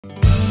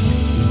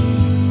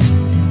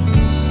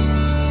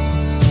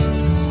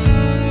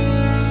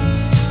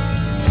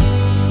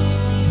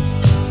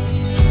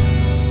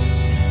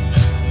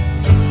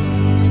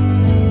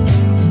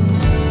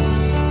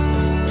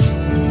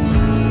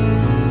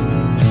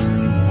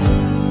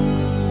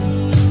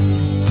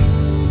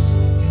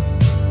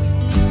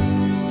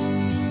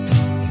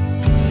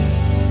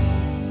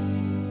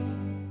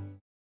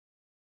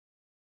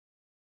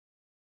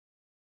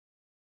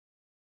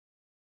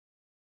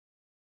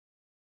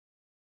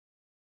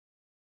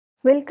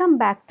Welcome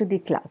back to the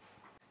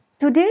class.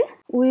 Today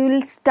we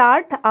will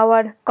start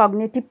our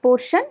cognitive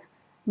portion,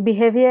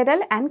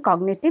 behavioral and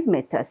cognitive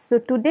methods. So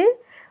today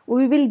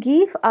we will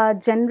give a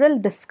general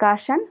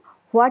discussion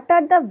what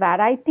are the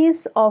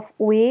varieties of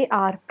way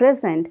are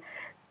present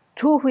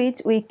through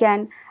which we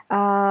can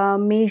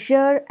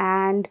measure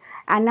and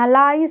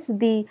analyze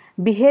the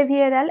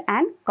behavioral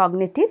and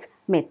cognitive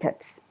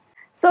methods.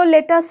 So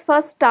let us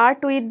first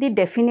start with the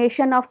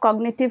definition of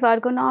cognitive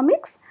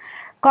ergonomics.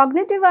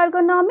 Cognitive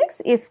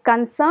ergonomics is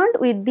concerned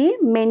with the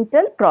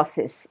mental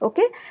process.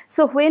 Okay,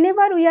 so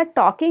whenever we are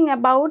talking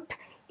about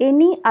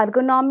any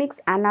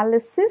ergonomics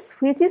analysis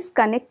which is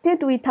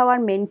connected with our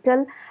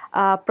mental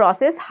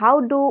process,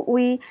 how do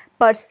we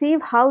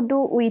perceive, how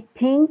do we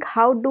think,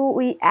 how do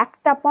we act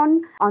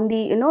upon on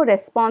the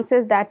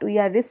responses that we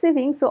are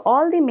receiving. So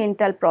all the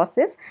mental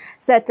process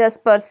such as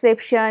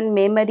perception,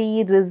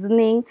 memory,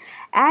 reasoning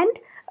and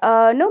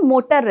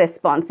motor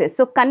responses,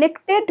 so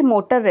connected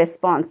motor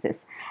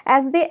responses,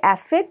 as they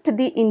affect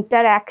the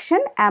interaction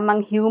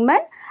among human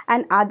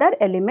and other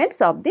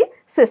elements of the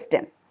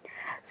system.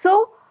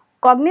 So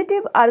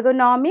cognitive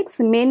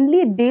ergonomics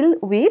mainly deal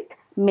with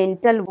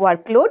mental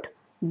workload,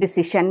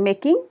 decision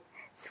making,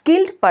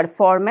 skilled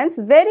performance.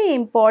 Very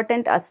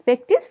important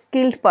aspect is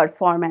skilled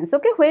performance.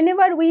 Okay,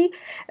 whenever we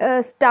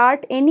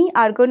start any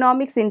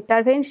ergonomics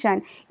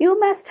intervention, you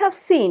must have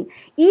seen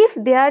if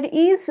there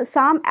is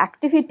some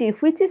activity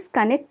which is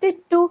connected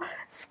to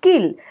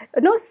skill,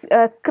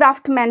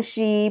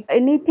 craftsmanship,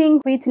 anything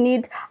which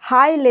needs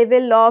high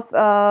level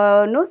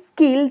of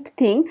skilled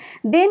thing,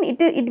 then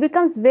it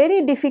becomes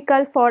very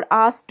difficult for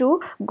us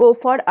to go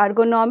for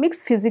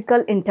ergonomics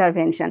physical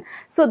intervention.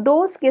 So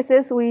those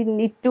cases we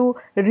need to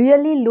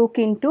really look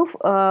into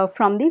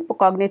from the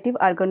cognitive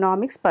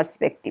ergonomics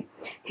perspective.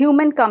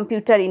 Human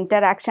computer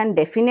interaction,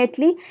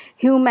 definitely.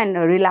 Human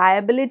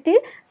reliability,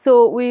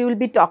 so we will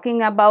be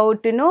talking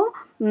about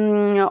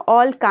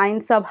all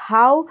kinds of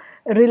how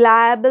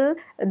reliable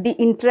the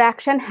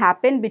interaction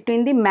happen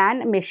between the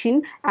man,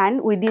 machine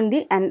and within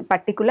the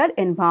particular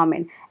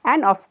environment,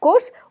 and of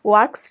course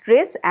work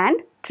stress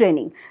and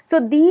training.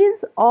 So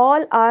these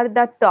all are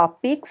the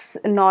topics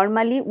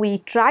normally we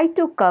try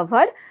to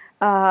cover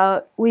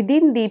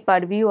within the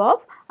purview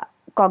of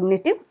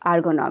cognitive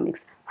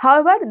ergonomics.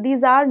 However,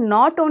 these are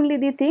not only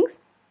the things.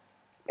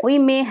 We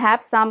may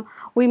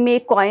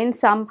coin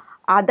some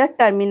other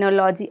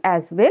terminology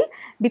as well,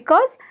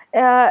 because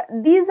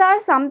these are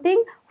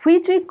something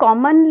which we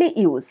commonly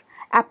use.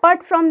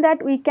 Apart from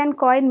that, we can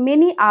coin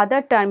many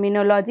other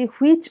terminology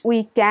which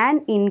we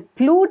can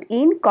include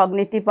in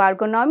cognitive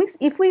ergonomics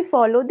if we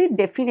follow the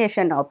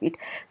definition of it.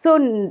 So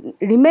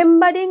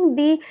remembering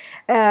the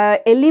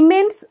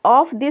elements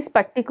of this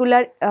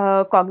particular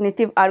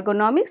cognitive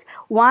ergonomics,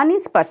 one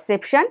is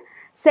perception,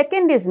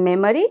 second is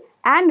memory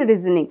and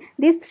reasoning.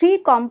 These three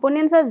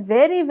components are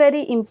very,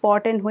 very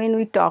important when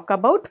we talk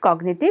about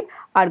cognitive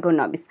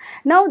ergonomics.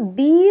 Now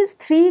these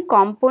three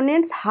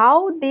components,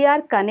 how they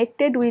are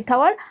connected with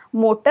our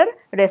motor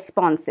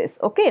responses.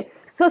 Okay,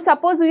 so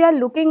suppose we are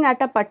looking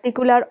at a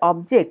particular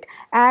object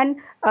and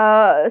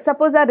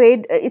suppose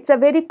it's a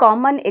very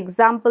common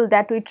example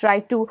that we try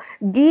to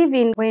give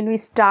in when we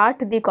start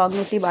the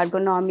cognitive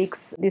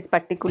ergonomics, this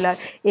particular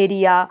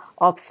area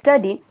of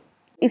study.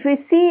 If we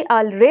see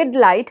a red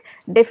light,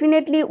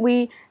 definitely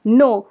we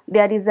know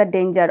there is a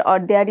danger or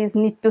there is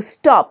need to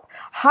stop.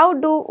 How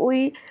do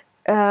we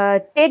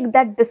take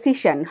that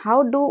decision?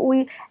 How do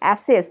we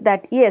assess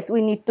that yes,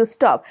 we need to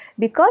stop?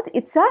 Because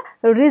it's a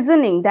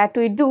reasoning that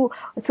we do.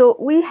 So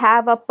we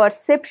have a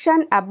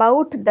perception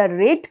about the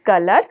red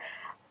color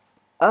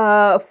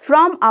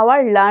from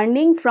our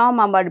learning,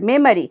 from our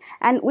memory,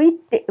 and we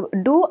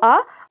do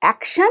a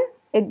action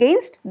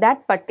against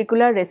that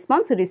particular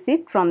response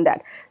received from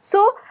that.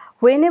 So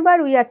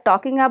whenever we are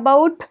talking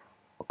about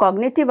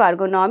cognitive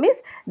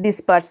ergonomics,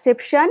 this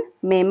perception,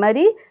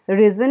 memory,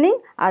 reasoning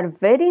are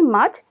very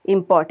much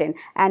important,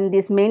 and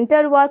this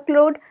mental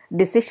workload,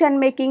 decision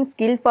making,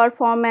 skill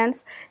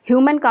performance,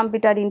 human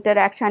computer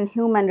interaction,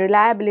 human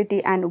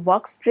reliability and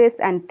work stress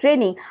and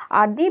training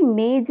are the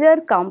major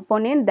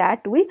component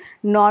that we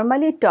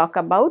normally talk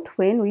about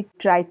when we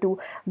try to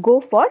go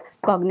for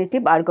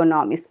cognitive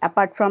ergonomics.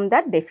 Apart from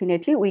that,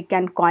 definitely we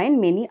can coin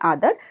many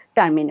other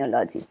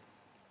terminology.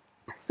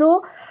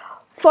 So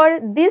for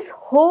this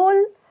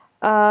whole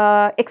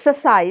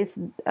exercise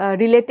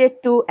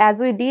related to,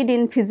 as we did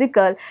in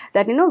physical,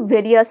 that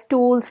various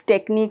tools,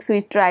 techniques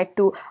we try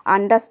to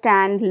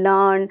understand,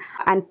 learn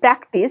and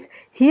practice,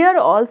 here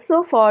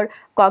also for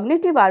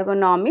cognitive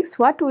ergonomics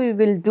what we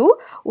will do,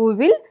 we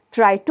will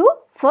try to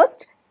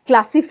first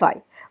classify.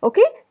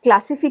 Okay,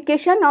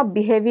 classification of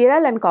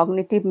behavioral and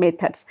cognitive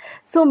methods.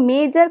 So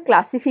major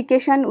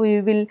classification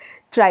we will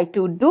try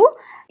to do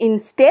in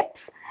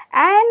steps,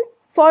 and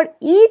for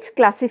each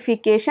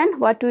classification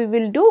what we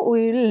will do,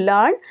 we will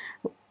learn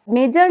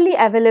majorly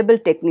available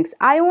techniques.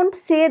 I won't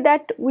say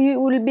that we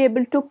will be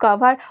able to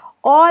cover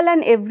all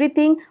and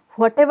everything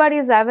whatever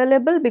is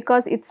available,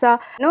 because it's a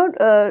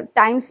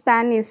time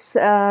span is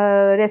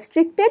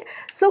restricted.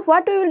 So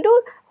what we will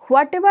do,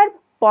 whatever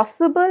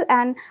possible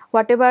and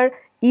whatever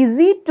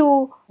easy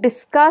to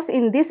discuss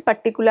in this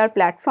particular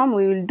platform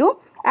we will do,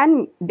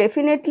 and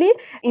definitely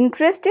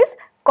interest is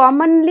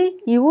commonly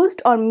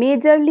used or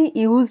majorly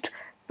used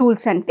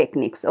tools and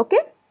techniques. Okay.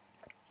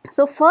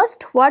 So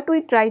first what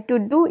we try to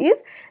do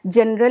is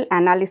general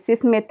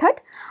analysis method.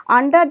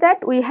 Under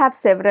that we have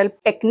several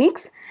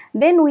techniques.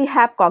 Then we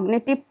have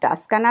cognitive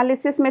task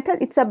analysis method.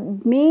 It's a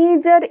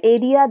major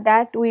area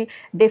that we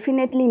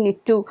definitely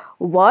need to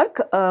work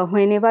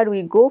whenever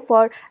we go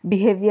for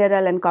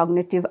behavioral and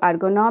cognitive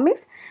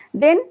ergonomics.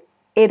 Then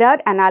error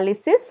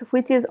analysis,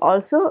 which is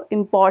also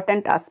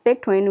important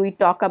aspect when we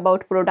talk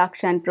about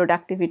production,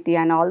 productivity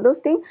and all those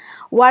things.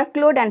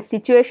 Workload and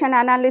situation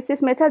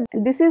analysis method.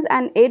 This is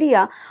an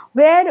area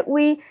where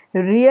we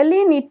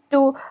really need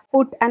to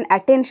put an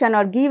attention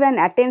or give an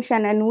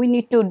attention, and we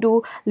need to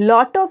do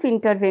lot of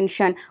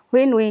intervention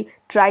when we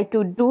try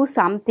to do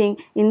something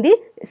in the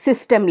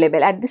system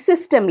level, at the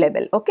system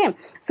level. Okay.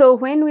 So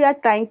when we are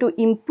trying to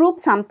improve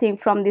something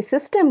from the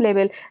system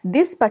level,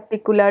 this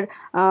particular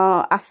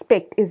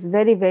aspect is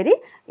very, very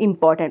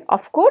important.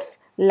 Of course,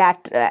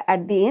 at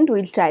the end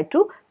we will try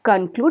to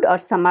conclude or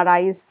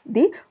summarize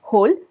the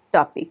whole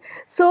topic.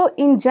 So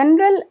in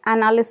general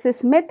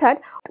analysis method,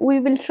 we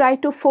will try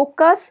to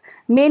focus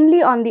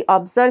mainly on the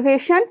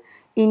observation,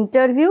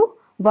 interview,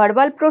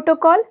 verbal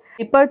protocol,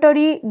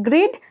 repertory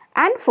grid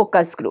and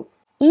focus group.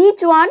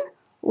 Each one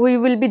we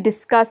will be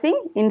discussing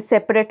in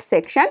separate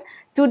section.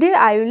 Today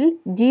I will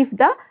give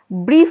the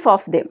brief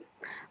of them.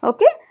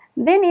 Okay.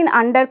 Then in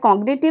under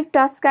cognitive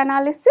task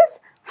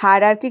analysis,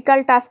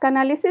 hierarchical task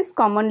analysis,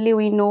 commonly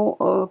we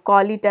know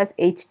call it as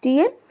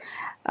HTA,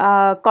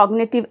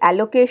 cognitive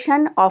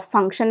allocation of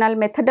functional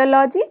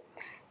methodology,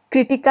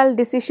 critical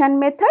decision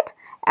method,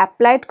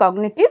 applied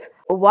cognitive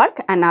work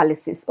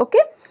analysis.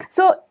 Okay.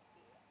 So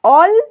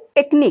all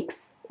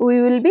techniques we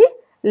will be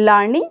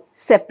learning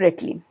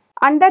separately.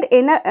 Under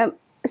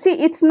see,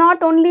 it's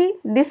not only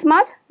this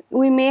much,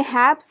 we may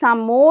have some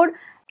more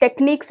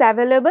techniques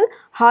available.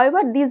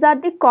 However, these are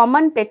the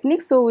common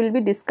techniques, so we will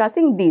be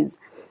discussing these.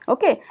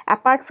 Okay.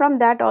 Apart from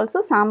that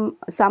also some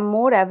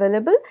more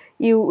available.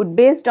 You,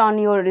 based on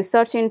your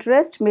research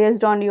interest,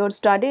 based on your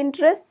study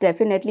interest,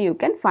 definitely you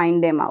can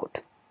find them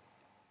out.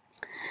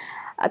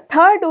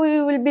 Third,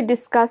 we will be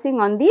discussing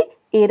on the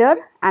error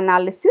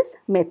analysis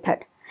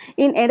method.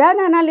 In error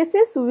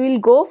analysis, we will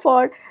go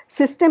for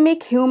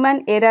systemic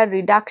human error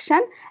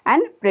reduction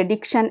and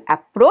prediction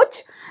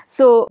approach.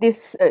 So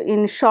this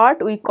in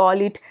short we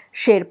call it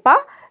Sherpa.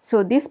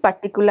 So this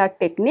particular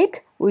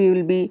technique we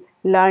will be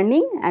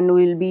learning and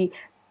we will be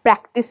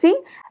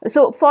practicing.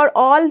 So for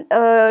all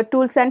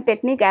tools and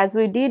technique, as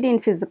we did in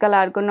physical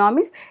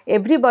ergonomics,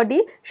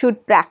 everybody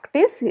should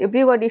practice,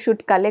 everybody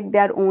should collect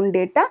their own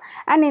data,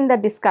 and in the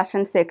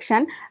discussion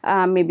section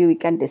maybe we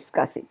can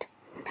discuss it.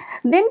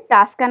 Then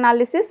task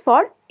analysis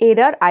for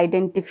error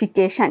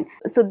identification.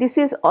 So this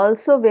is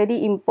also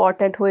very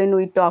important when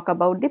we talk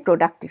about the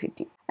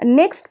productivity.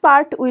 Next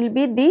part will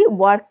be the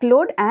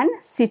workload and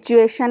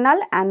situational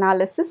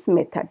analysis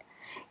method.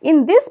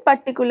 In this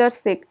particular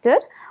sector,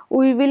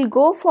 we will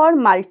go for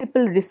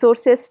multiple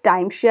resources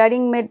time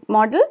sharing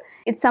model.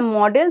 It's a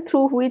model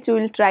through which we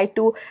will try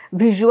to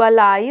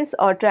visualize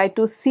or try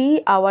to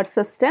see our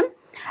system.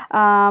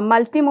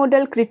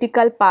 Multimodal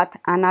critical path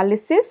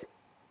analysis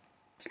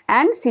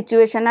and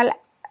situational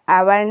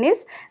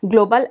awareness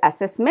global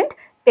assessment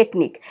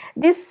technique.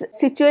 This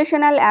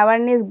situational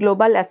awareness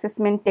global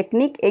assessment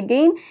technique,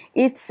 again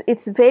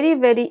it's very,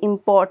 very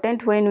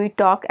important when we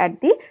talk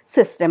at the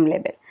system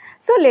level.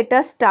 So let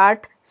us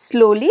start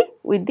slowly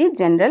with the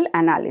general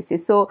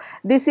analysis. So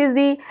this is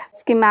the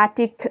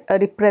schematic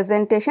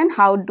representation.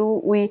 How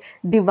do we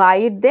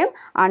divide them,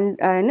 and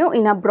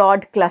in a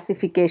broad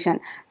classification.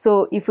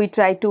 So if we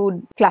try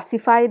to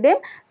classify them,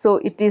 so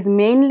it is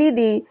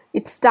mainly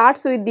it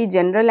starts with the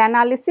general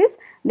analysis,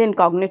 then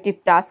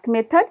cognitive task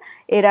method,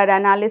 error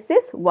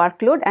analysis,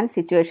 workload and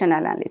situation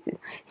analysis.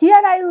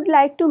 Here I would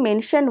like to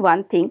mention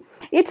one thing.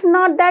 It's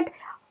not that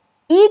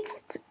each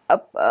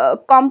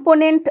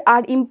component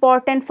are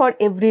important for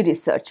every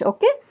research.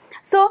 Okay.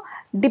 So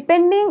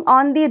depending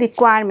on the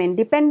requirement,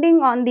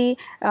 depending on the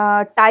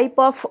type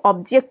of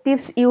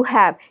objectives you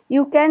have,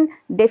 you can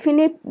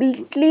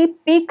definitely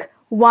pick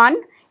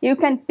one, you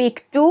can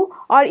pick two,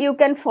 or you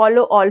can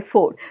follow all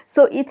four.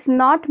 So it's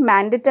not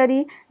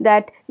mandatory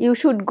that you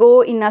should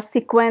go in a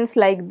sequence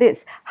like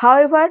this.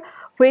 However,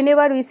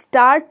 whenever we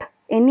start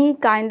any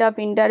kind of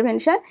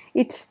intervention,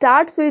 it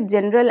starts with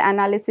general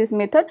analysis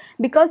method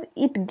because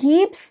it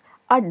gives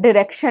a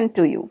direction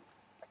to you.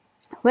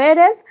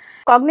 Whereas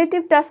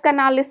cognitive task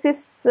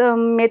analysis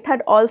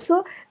method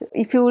also,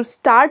 if you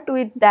start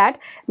with that,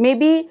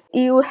 maybe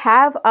you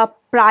have a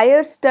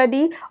prior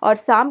study or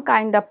some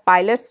kind of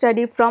pilot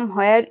study from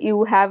where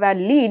you have a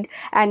lead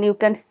and you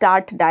can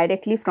start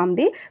directly from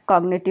the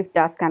cognitive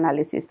task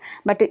analysis.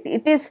 But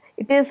it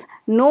is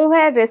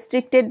nowhere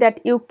restricted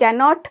that you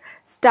cannot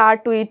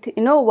start with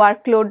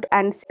workload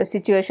and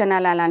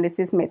situational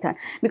analysis method,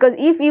 because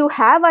if you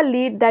have a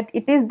lead that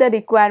it is the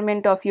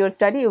requirement of your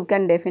study, you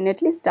can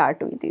definitely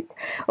start with it.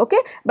 Okay,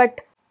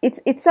 but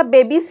it's a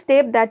baby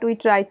step that we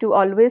try to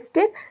always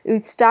take. We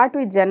start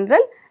with general,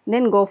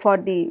 then go for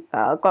the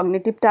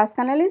cognitive task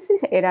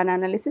analysis, error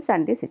analysis,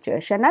 and the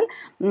situational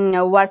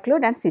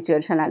workload and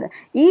situational.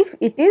 If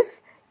it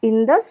is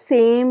in the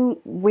same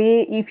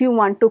way, if you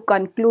want to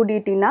conclude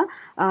it in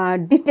a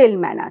detailed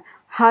manner,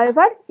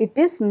 however, it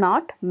is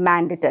not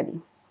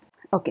mandatory.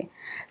 Okay,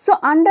 so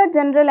under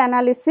general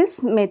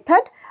analysis method,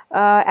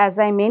 as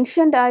I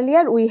mentioned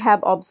earlier, we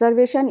have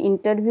observation,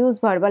 interviews,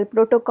 verbal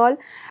protocol,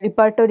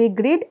 repertory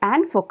grid,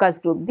 and focus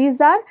group.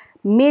 These are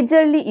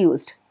majorly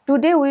used.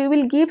 Today we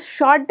will give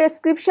short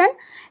description.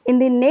 In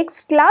the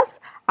next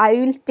class, I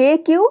will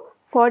take you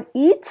for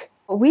each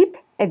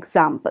with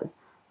example.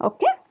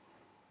 Okay.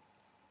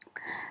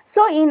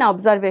 So in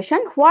observation,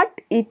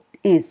 what it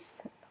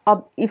is?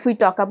 If we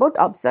talk about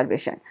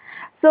observation,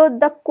 so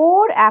the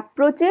core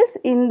approaches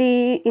in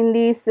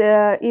this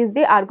is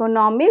the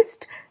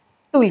ergonomics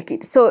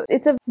toolkit. So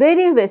it's a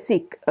very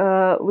basic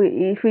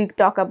if we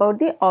talk about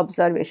the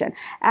observation,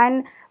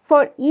 and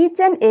for each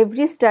and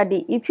every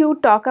study, if you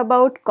talk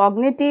about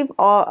cognitive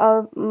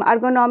or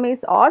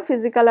ergonomics or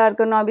physical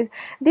ergonomics,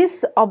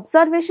 this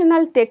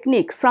observational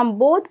technique from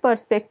both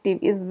perspective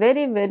is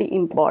very, very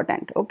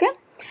important. Okay.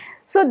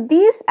 So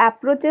these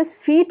approaches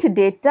feed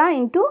data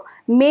into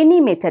many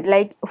methods,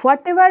 like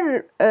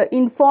whatever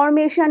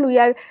information we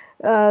are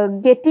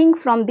getting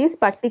from this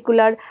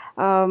particular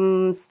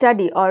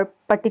study or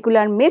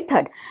particular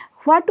method,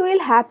 what will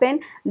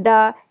happen,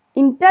 the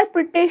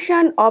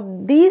interpretation of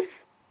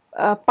this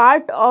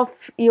part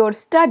of your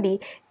study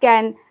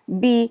can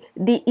be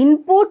the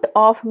input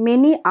of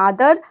many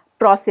other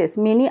process,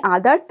 many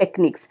other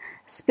techniques,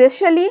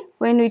 especially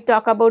when we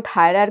talk about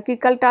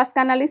hierarchical task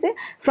analysis.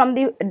 From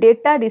the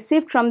data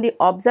received from the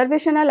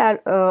observational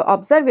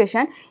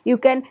observation, you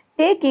can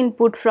take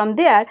input from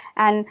there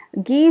and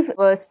give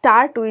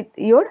start with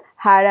your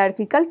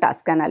hierarchical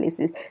task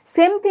analysis.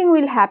 Same thing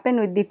will happen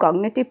with the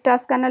cognitive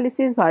task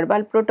analysis,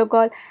 verbal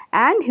protocol,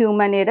 and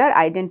human error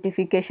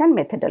identification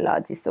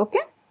methodologies.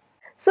 Okay.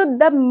 So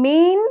the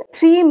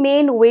three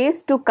main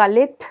ways to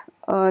collect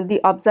the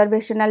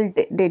observational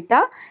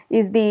data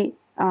is the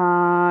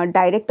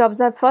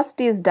first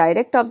is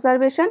direct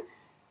observation,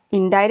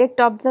 indirect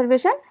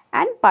observation,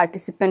 and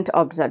participant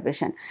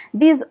observation.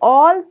 These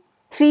all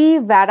three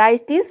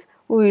varieties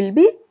we will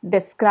be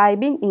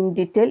describing in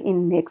detail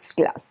in next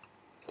class.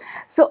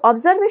 So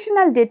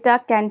observational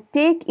data can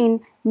take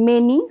in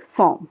many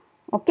forms.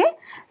 Okay,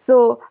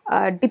 so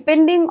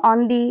depending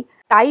on the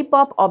type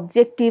of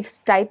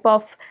objectives, type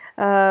of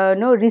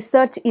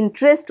research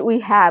interest we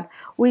have,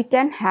 we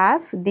can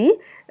have the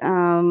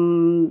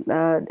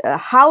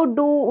how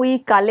do we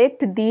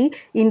collect the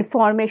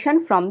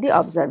information from the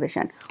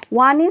observation.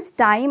 One is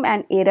time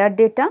and error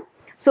data.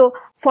 So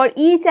for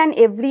each and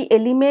every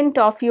element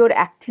of your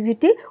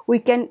activity, you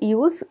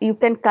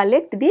can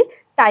collect the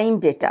time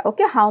data.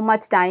 Okay, how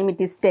much time it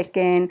is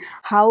taken,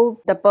 how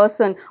the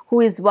person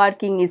who is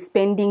working is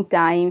spending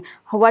time,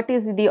 what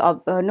is the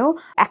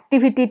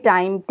activity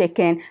time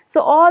taken.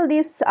 So all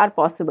these are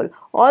possible.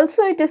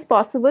 Also it is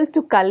possible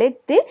to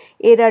collect the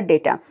error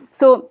data.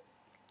 So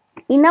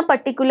in a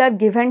particular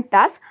given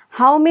task,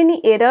 how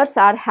many errors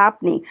are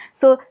happening.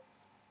 So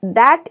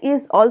that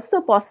is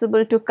also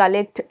possible to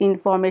collect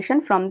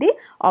information from the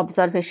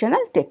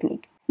observational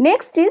technique.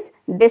 Next is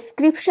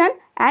description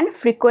and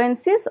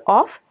frequencies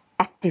of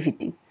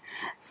activity.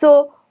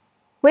 So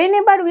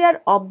whenever we are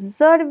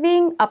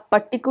observing a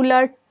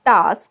particular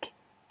task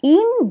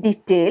in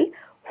detail,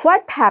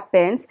 what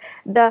happens,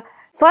 the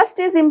first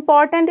is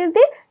important is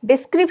the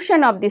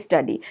description of the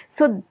study.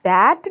 So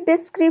that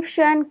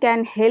description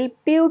can help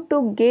you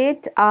to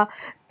get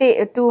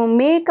to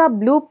make a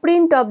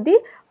blueprint of the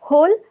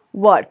whole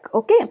work.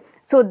 Okay,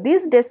 so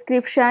this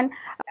description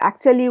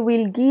actually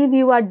will give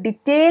you a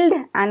detailed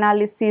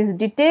analysis,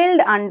 detailed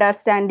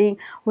understanding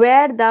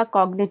where the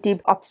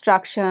cognitive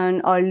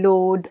obstruction or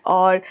load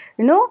or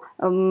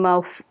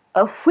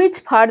which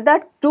further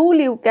tool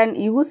you can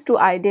use to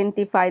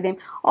identify them.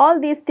 All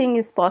these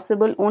things is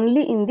possible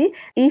only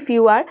if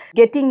you are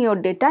getting your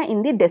data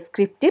in the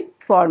descriptive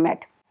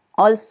format.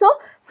 Also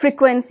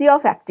frequency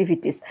of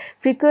activities.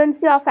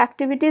 Frequency of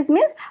activities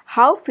means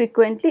how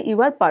frequently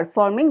you are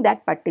performing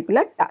that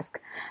particular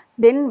task.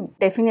 Then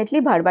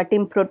definitely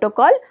verbatim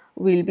protocol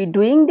will be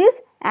doing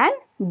this, and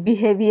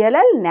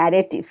behavioral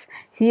narratives.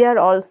 Here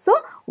also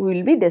we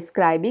will be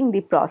describing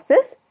the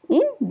process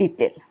in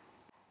detail.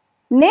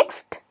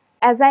 Next,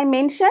 as I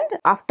mentioned,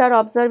 after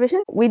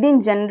observation, within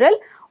general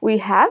we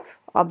have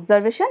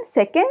observation.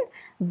 Second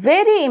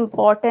very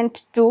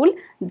important tool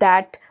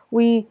that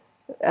we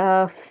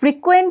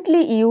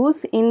frequently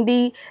used in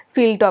the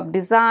field of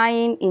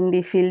design, in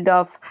the field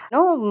of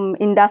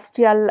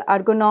industrial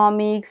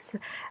ergonomics,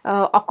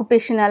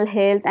 occupational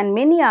health, and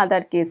many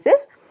other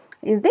cases,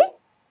 is the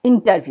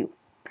interview.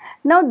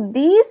 Now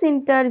this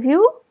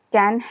interview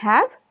can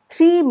have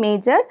three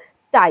major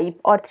type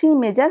or three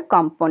major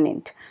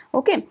component.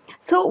 Okay,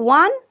 so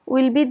one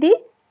will be the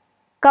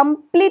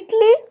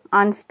completely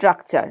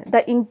unstructured.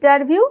 The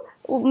interview,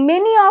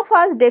 many of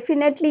us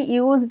definitely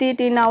used it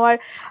in our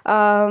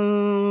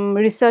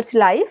research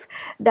life,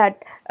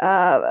 that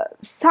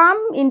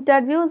some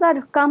interviews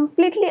are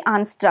completely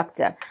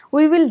unstructured.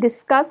 We will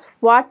discuss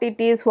what it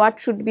is, what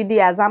should be the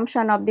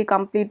assumption of the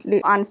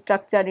completely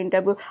unstructured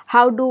interview,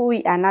 how do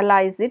we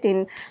analyze it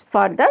in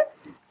further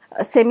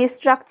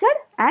semi-structured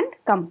and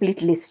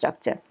completely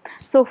structured.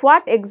 So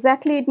what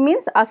exactly it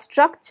means? A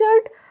structure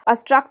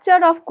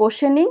of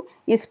questioning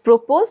is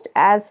proposed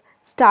as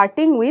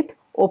starting with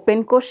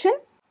open question.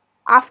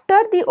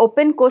 After the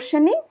open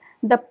questioning,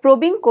 the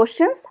probing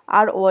questions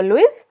are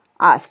always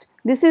asked.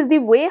 This is the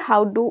way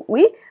how do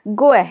we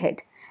go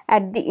ahead.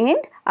 At the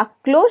end, a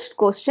closed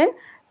question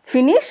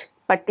finish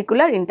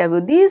particular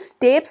interview. These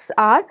steps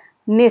are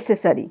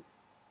necessary.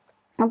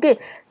 Okay,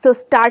 so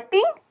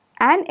starting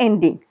and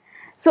ending.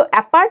 So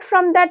apart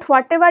from that,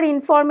 whatever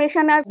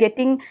information are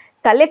getting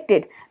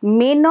collected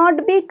may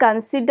not be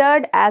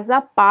considered as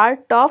a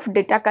part of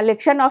data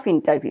collection of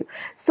interview.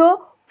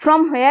 So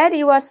from where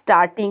you are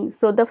starting,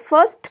 so the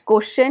first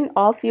question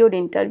of your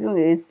interview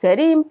is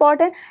very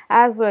important,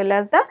 as well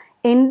as the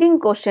ending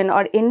question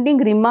or ending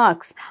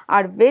remarks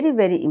are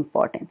very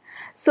important.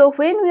 So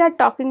when we are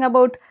talking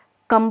about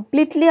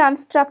completely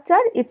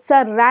unstructured, it's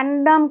a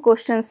random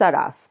questions are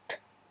asked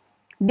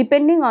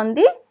depending on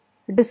the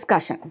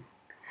discussion.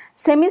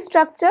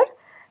 Semi-structured,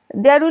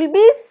 there will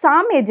be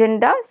some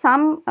agenda,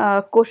 some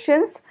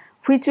questions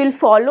which will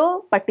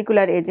follow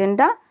particular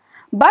agenda,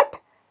 but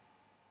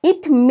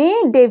it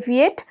may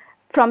deviate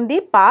from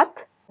the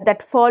path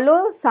that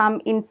follow some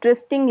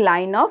interesting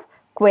line of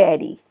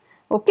query.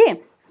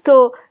 Okay,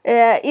 so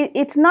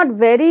it's not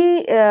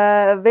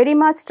very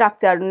much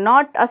structured,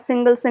 not a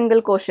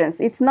single questions.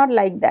 It's not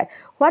like that.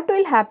 What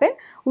will happen?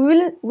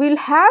 We'll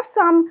have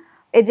some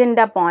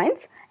agenda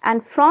points,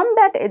 and from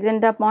that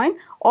agenda point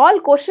all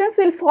questions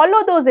will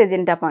follow those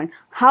agenda points.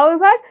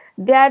 However,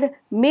 there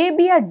may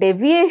be a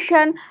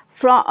deviation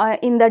from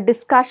in the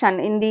discussion,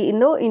 in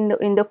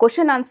the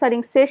question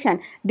answering session,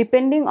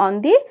 depending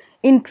on the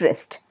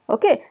interest.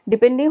 Okay,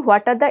 depending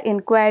what are the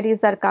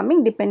inquiries are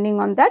coming, depending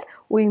on that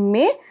we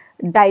may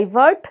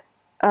divert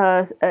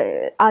a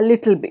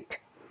little bit.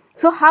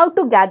 So how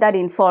to gather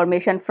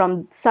information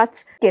from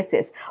such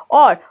cases,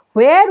 or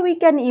where we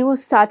can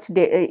use such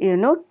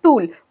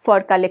tool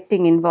for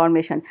collecting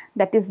information,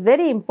 that is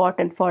very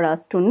important for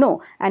us to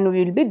know, and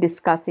we will be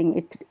discussing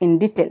it in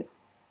detail.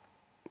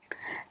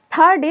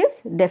 Third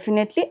is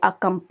definitely a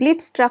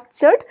complete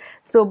structured.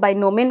 So by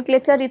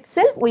nomenclature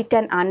itself we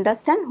can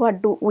understand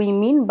what do we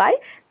mean by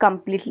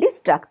completely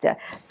structured.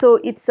 So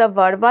it's a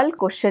verbal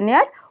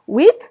questionnaire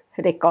with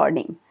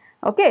recording.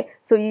 Okay,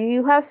 so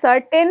you have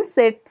certain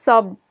sets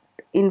of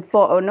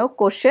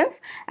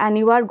questions, and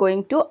you are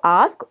going to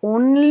ask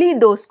only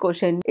those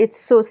questions. It's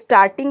so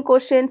starting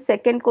question,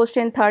 second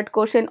question, third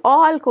question,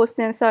 all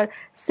questions are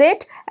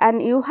set,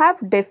 and you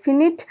have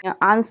definite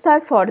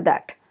answer for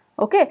that.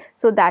 Okay,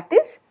 so that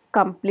is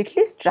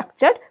completely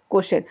structured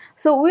question.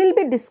 So we will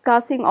be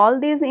discussing all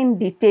these in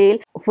detail,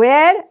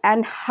 where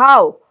and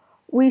how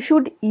we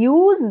should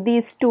use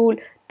this tool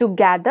to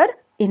gather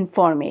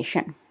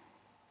information.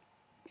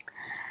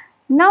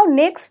 Now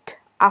next,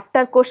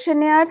 after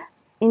questionnaire,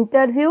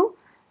 interview,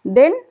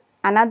 then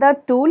another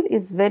tool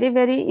is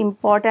very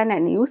important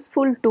and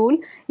useful tool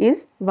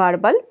is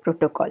verbal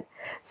protocol.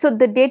 So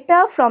the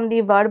data from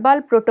the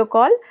verbal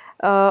protocol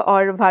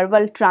or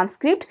verbal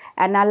transcript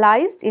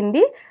analyzed in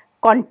the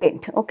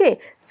content. Okay,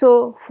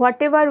 so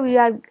whatever we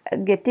are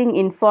getting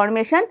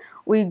information,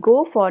 we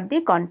go for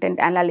the content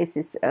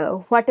analysis,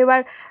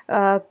 whatever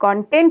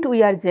content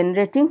we are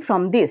generating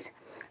from this.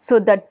 So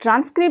the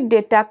transcript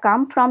data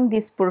come from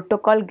this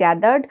protocol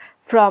gathered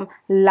from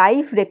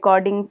live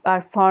recording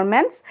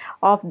performance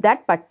of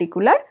that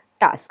particular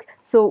task.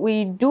 So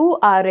we do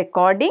a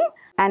recording,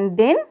 and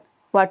then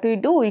what we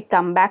do, we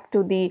come back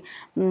to the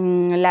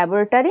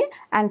laboratory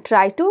and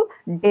try to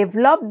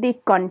develop the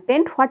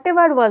content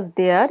whatever was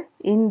there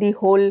in the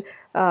whole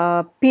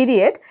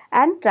period,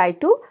 and try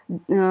to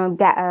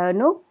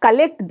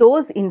collect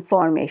those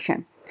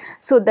information.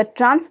 So the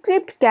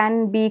transcript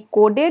can be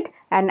coded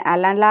and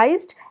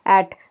analyzed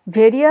at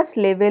various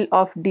level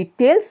of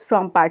details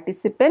from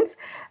participants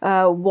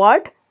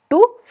word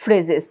to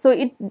phrases. So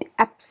it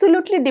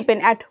absolutely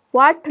depends at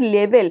what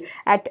level,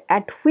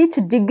 at which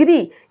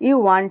degree you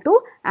want to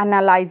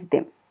analyze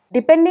them.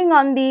 Depending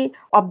on the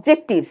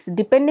objectives,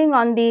 depending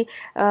on the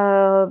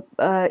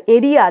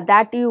area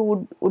that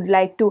you would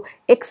like to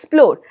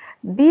explore,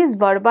 these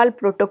verbal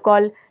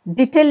protocol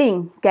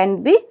detailing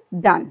can be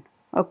done.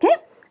 Okay,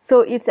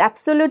 so it's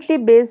absolutely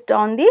based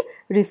on the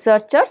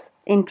researcher's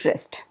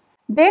interest.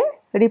 Then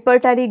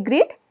repertory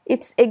grid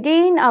it's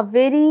again a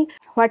very,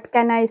 what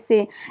can I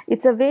say,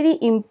 it's a very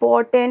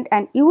important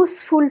and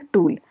useful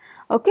tool.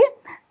 Okay,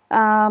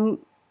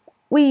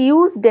 we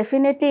use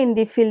definitely in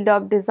the field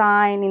of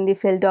design, in the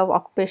field of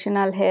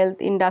occupational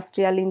health,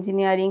 industrial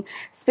engineering,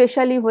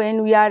 especially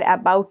when we are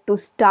about to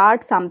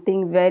start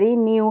something very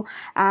new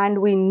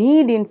and we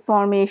need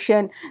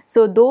information.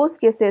 So those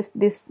cases,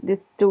 this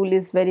tool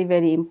is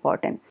very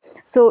important.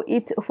 So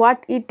it's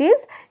what it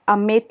is, a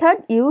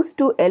method used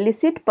to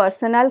elicit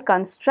personal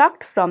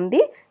construct from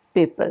the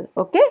people,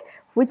 okay,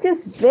 which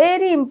is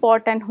very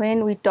important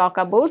when we talk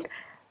about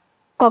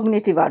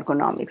cognitive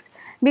ergonomics,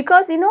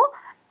 because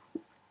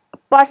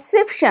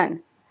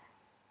perception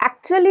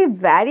actually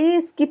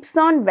varies, keeps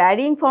on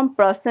varying from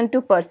person to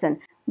person.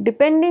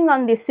 Depending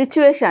on the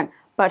situation,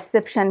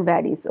 perception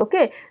varies.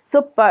 Okay,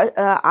 so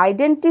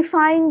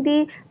identifying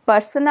the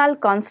personal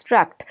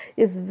construct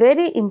is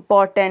very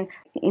important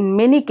in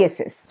many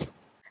cases.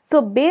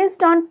 So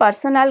based on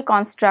personal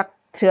construct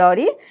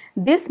theory,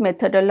 this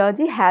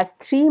methodology has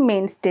three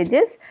main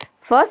stages.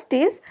 First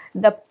is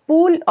the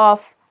pool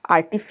of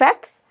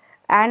artifacts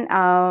and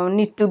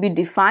need to be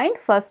defined.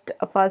 First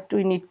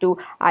we need to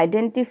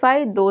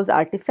identify those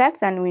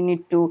artifacts and we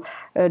need to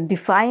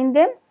define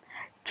them.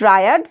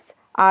 Triads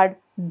are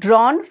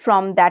drawn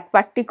from that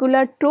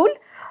particular tool.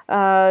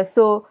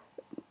 So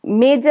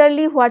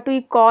majorly what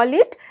we call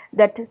it,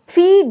 that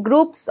three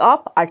groups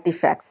of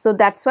artifacts, so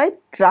that's why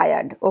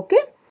triad.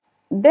 Okay,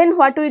 then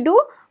what we do,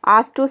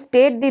 ask to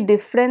state the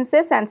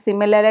differences and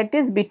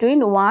similarities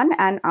between one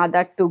and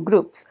other two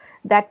groups.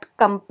 That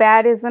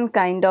comparison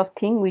kind of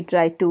thing we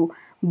try to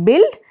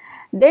build.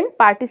 Then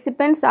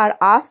participants are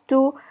asked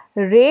to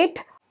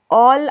rate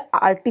all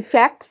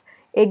artifacts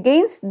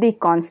against the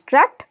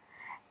construct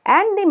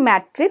and the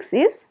matrix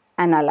is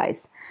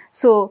analyzed.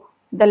 So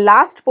the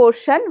last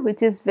portion,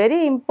 which is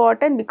very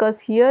important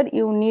because here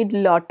you need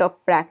lot of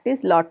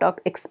practice, lot of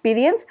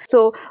experience.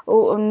 So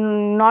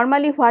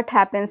normally what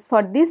happens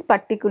for this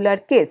particular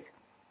case,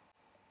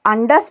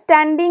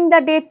 understanding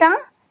the data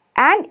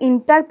and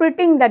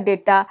interpreting the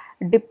data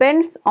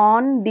depends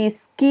on the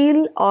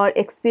skill or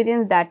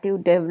experience that you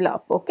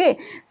develop. Okay,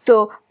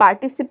 so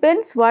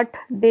participants, what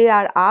they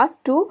are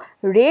asked to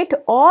rate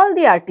all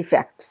the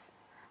artifacts.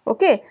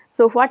 Okay,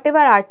 so whatever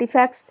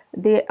artifacts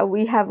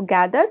we have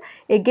gathered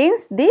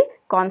against the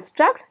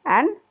construct,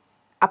 and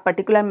a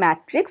particular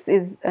matrix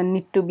is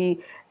need to be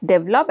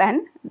developed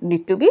and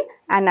need to be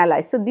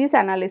analyzed. So this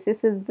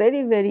analysis is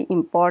very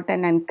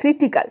important and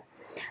critical.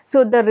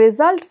 So the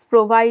results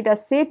provide a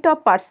set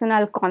of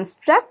personal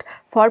construct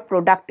for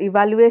product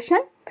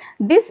evaluation.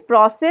 This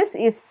process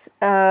is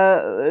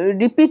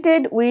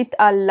repeated with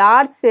a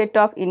large set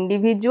of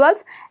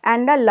individuals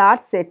and a large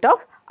set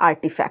of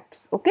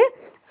artifacts. Okay,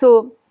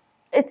 so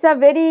it's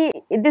a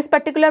this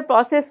particular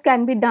process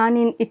can be done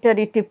in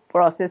iterative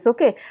process.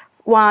 Okay,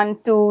 1,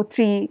 2,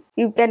 3,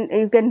 you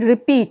can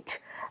repeat.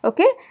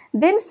 Okay,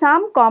 then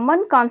some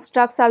common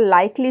constructs are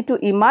likely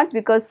to emerge,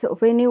 because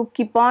when you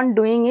keep on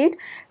doing it,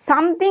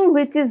 something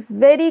which is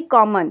very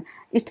common,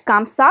 it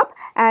comes up,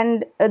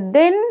 and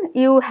then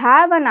you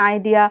have an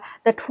idea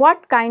that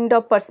what kind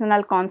of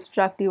personal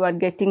construct you are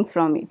getting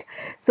from it.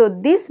 So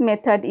this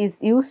method is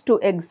used to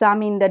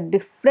examine the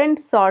different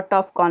sort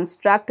of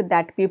construct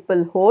that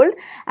people hold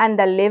and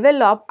the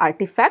level of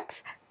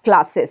artifacts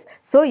classes.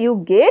 So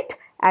you get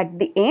at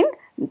the end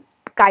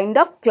kind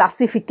of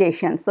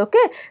classifications.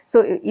 Okay,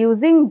 so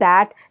using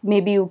that,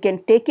 maybe you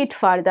can take it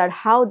further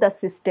how the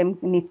system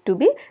need to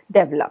be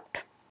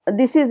developed.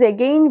 This is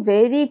again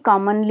very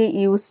commonly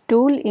used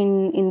tool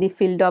in the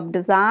field of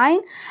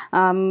design.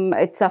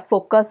 It's a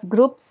focus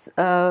groups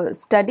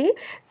study.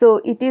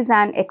 So it is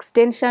an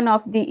extension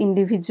of the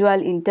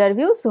individual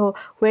interview. So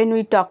when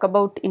we talk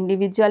about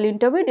individual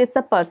interview, it's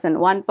a person,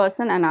 one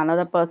person and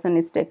another person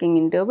is taking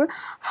interview.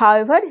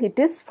 However, it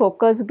is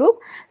focus group.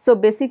 So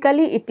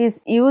basically it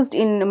is used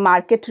in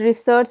market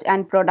research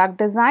and product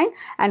design,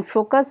 and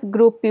focus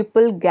group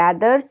people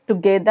gather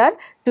together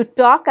to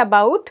talk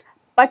about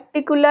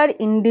particular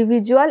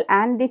individual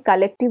and the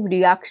collective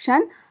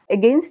reaction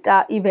against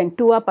a event,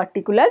 to a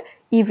particular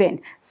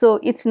event. So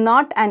it's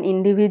not an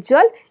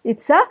individual,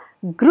 it's a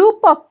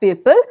group of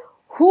people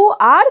who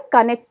are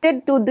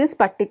connected to this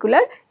particular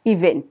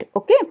event.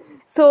 Okay,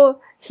 so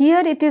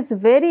here it is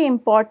very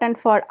important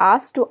for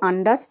us to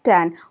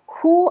understand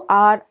who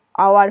are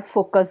our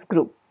focus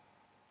group.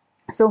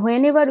 So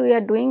whenever we are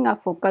doing a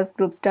focus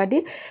group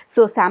study,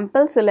 so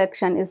sample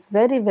selection is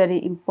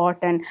very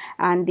important,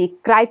 and the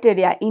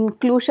criteria,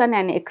 inclusion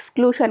and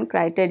exclusion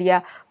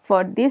criteria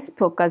for this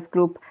focus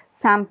group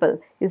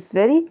sample is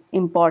very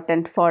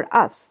important for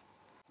us.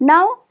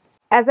 Now,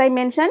 as I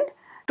mentioned,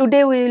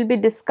 today we will be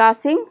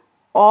discussing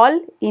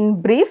all in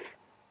brief,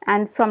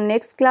 and from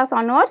next class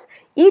onwards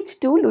each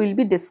tool will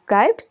be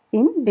described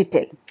in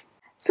detail.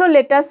 So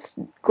let us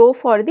go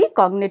for the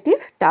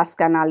cognitive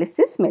task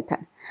analysis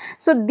method.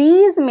 So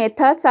these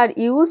methods are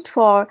used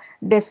for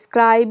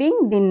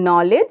describing the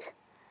knowledge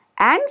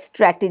and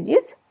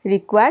strategies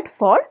required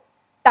for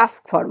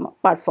task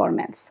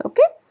performance.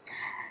 Okay.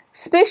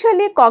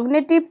 Especially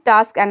cognitive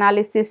task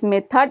analysis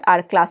method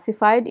are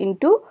classified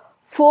into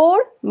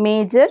 4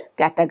 major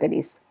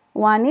categories.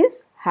 One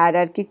is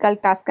hierarchical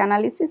task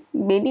analysis.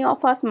 Many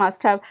of us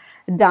must have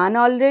done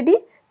already.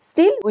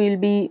 Still, we will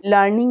be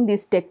learning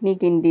this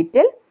technique in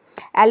detail.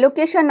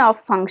 Allocation of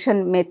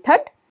function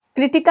method,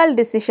 critical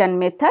decision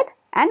method,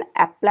 and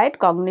applied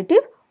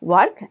cognitive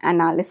work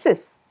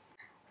analysis.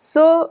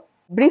 So,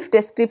 brief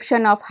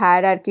description of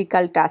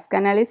hierarchical task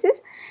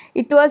analysis.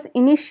 It was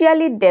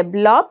initially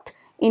developed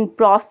in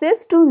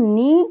process to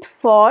need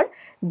for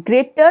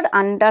greater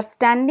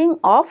understanding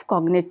of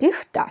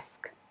cognitive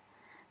task.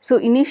 So,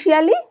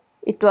 initially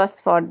it was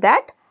for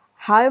that.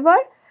 However,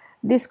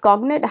 this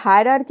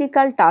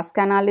hierarchical task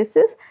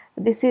analysis,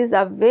 this is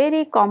a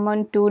very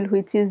common tool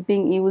which is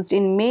being used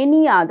in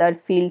many other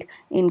fields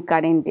in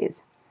current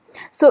days.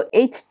 So,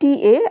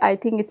 HTA, I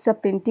think it is a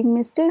printing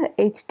mistake,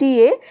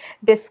 HTA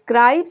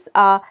describes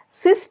a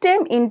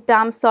system in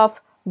terms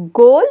of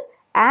goal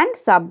and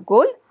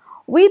sub-goal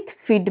with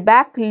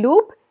feedback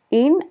loop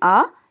in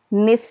a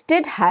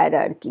nested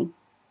hierarchy.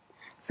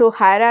 So,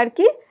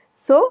 hierarchy,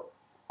 so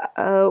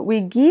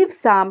we give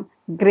some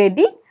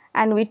grading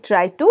and we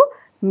try to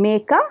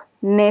make a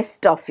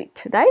nest of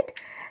it, right.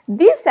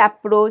 This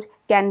approach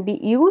can be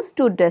used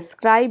to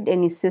describe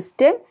any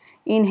system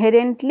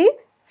inherently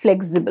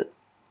flexible.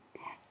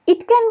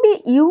 It can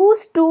be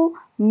used to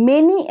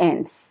many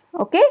ends,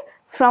 okay,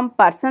 from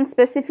person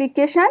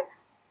specification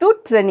to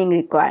training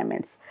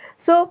requirements.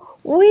 So,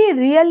 we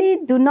really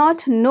do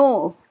not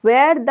know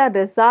where the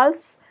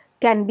results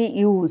can be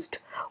used.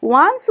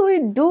 Once we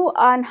do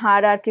an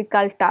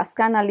hierarchical task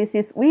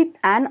analysis with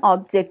an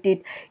objective,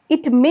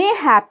 it may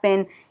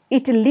happen,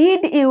 it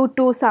lead you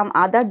to some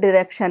other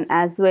direction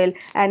as well,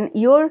 and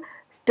your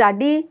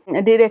study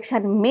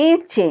direction may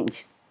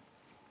change.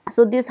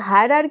 So, this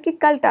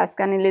hierarchical task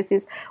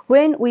analysis,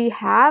 when we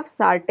have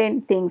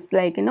certain things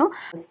like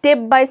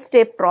step by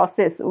step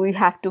process we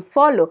have to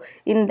follow,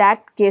 in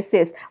that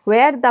cases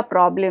where the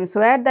problems,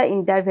 where the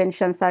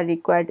interventions are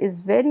required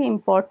is very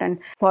important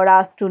for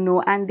us to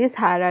know, and this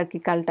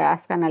hierarchical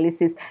task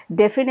analysis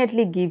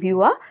definitely give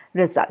you a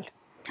result.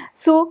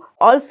 So,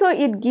 also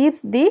it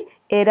gives the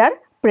error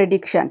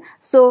prediction.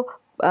 So,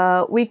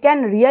 we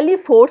can really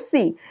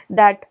foresee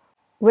that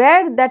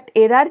where that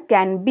error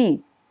can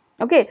be.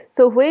 Okay,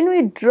 so when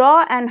we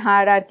draw an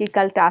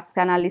hierarchical task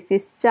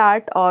analysis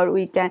chart, or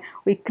we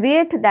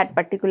create that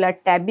particular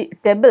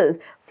table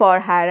for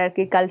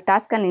hierarchical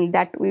task analysis,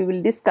 that we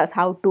will discuss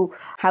how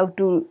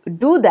to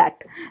do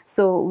that.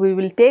 So we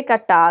will take a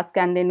task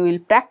and then we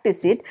will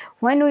practice it.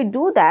 When we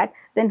do that,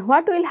 then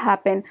what will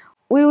happen?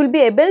 We will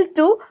be able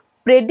to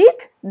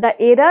predict the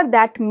error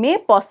that may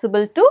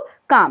possible to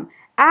come,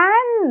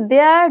 and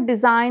their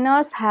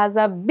designers has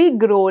a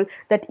big role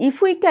that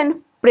if we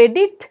can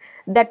predict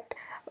that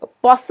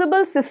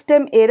possible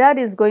system error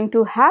is going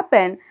to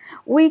happen,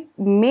 we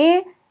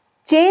may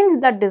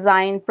change the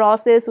design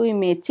process, we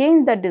may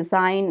change the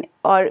design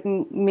or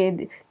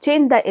may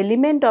change the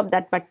element of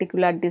that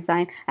particular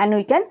design, and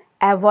we can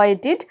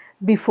avoid it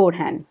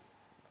beforehand.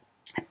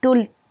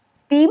 To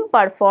team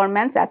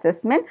performance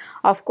assessment,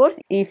 of course,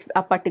 if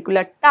a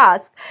particular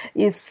task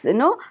is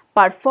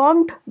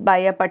performed by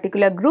a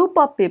particular group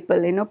of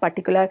people,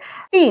 particular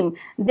team,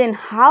 then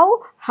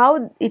how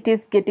it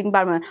is getting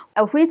performed,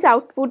 which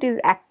output is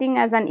acting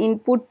as an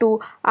input to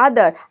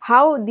other,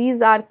 how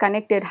these are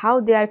connected, how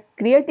they are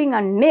creating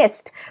a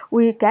nest,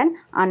 we can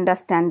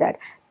understand that.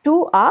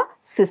 To a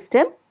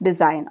system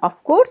design,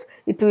 of course,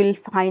 it will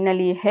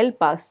finally help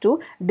us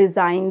to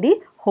design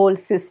the whole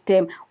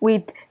system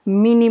with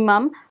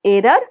minimum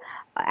error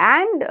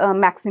and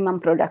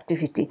maximum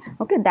productivity.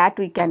 Okay, that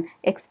we can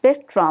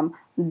expect from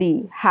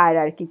the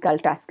hierarchical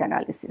task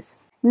analysis.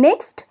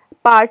 Next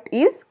part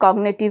is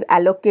cognitive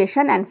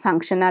allocation and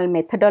functional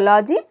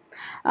methodology.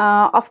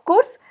 Of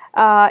course,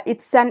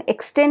 it's an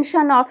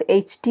extension of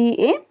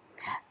HTA.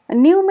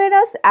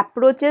 Numerous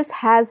approaches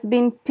has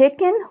been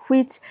taken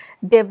which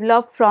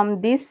develop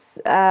from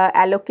this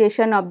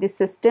allocation of the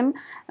system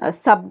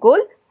sub-goal,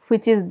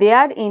 which is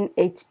there in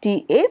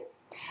HTA.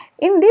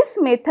 In this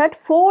method,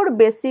 4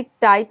 basic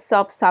types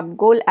of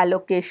sub-goal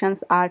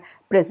allocations are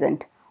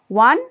present.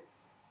 1.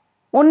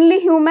 Only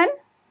human.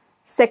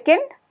 2nd.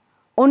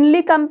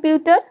 Only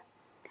computer.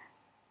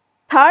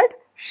 3rd.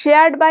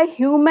 Shared by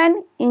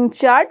human in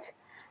charge.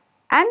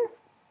 And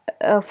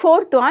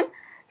 4th one,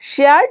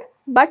 shared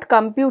but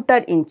computer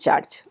in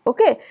charge.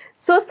 Okay.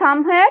 So,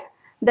 somewhere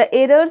the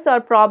errors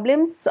or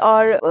problems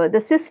or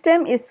the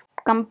system is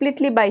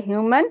completely by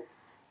human,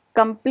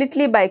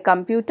 completely by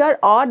computer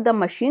or the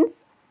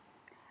machines.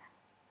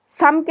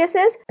 Some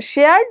cases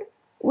shared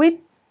with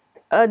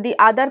the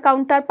other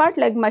counterpart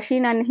like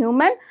machine and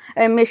human,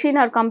 machine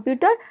or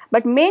computer,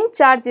 but main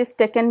charge is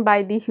taken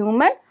by the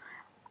human.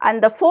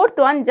 And the 4th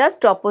one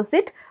just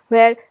opposite,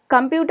 where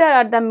computer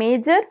are the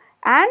major,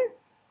 and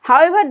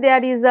however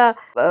there is a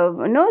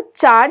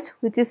charge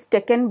which is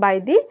taken by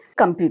the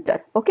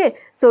computer. Okay,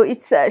 so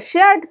it's a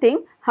shared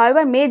thing,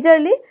 however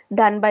majorly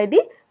done by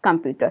the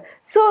computer.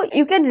 So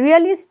you can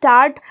really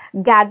start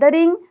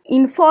gathering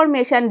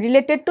information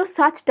related to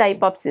such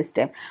type of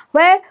system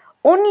where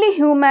only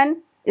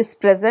human is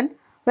present,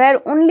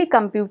 where only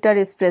computer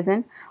is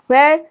present,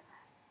 where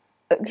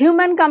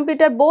human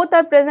computer both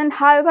are present,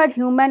 however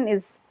human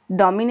is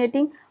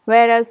dominating,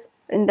 whereas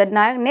in the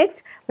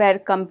next where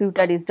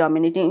computer is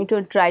dominating. It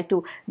will try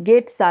to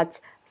get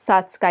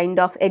such kind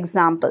of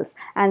examples,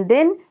 and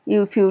then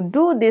if you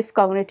do this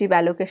cognitive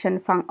allocation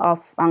of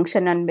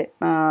function and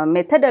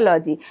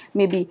methodology,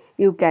 maybe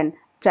you can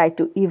try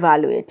to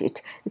evaluate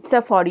it. It's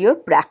for your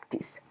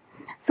practice.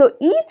 So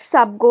each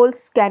sub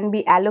goals can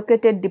be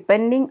allocated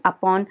depending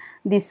upon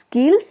the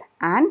skills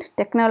and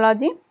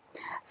technology.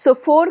 So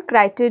 4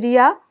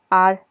 criteria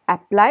are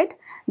applied: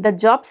 the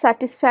job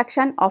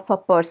satisfaction of a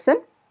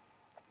person,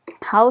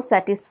 how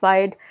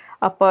satisfied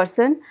a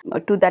person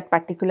to that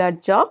particular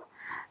job,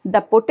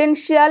 the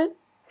potential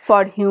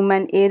for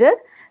human error.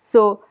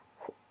 So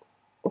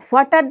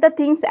what are the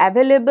things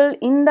available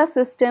in the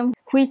system,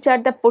 which are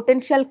the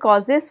potential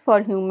causes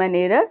for human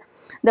error,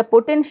 the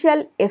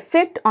potential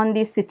effect on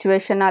the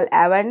situational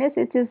awareness,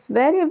 which is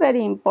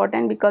very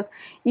important, because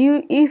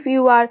if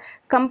you are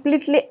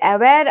completely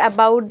aware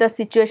about the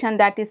situation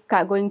that is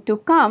going to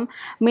come,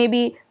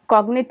 maybe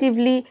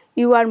cognitively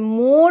you are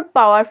more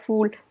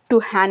powerful to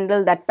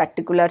handle that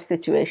particular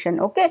situation.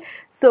 Okay,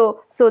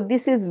 so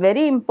this is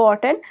very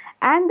important,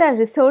 and the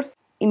resource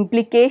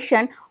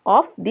implication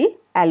of the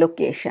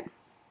allocation.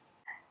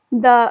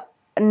 The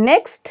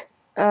next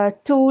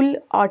tool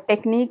or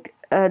technique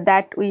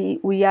that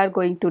we are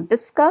going to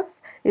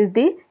discuss is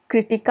the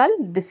critical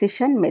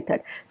decision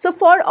method. So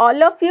for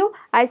all of you,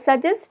 I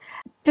suggest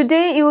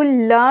today you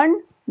will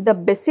learn the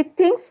basic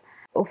things,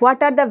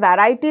 what are the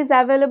varieties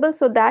available,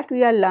 so that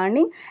we are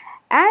learning,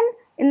 and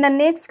in the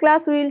next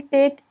class we will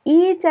take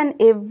each and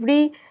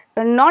every,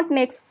 not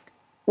next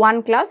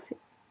one class,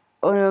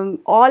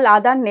 all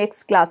other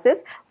next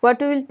classes, what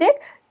we will take,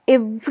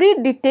 every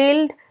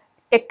detailed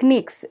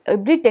techniques,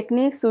 every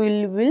techniques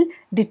we will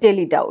detail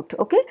it out.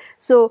 Okay,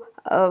 so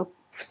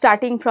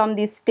starting from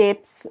the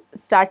steps,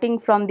 starting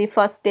from the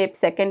first step,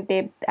 second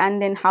step,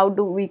 and then how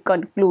do we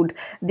conclude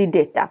the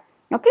data.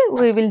 Okay,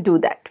 we will do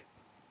that.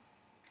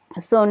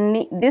 So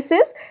this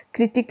is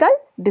critical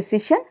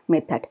decision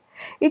method.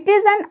 It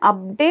is an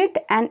update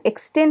and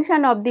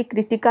extension of the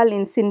critical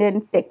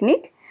incident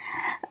technique.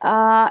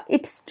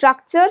 It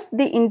structures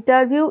the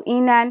interview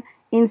in an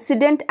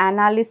incident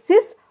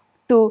analysis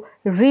to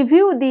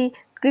review the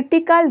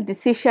critical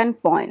decision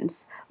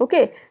points.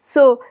 Okay,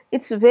 so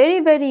it's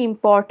very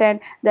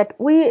important that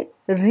we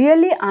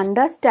really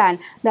understand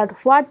that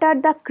what are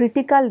the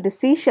critical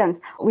decisions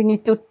we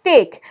need to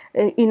take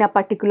in a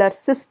particular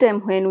system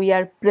when we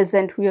are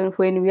present,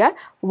 when we are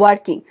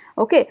working.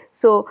 Okay,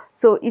 so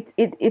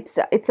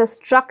it's a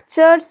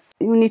structures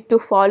you need to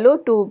follow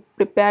to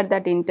prepare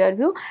that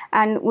interview,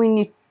 and we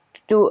need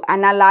to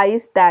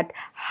analyze that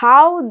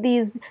how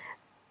these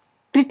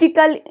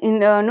critical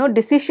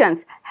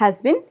decisions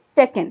has been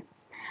taken.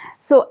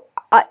 So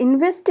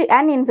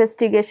an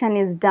investigation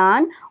is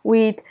done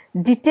with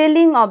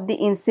detailing of the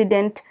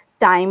incident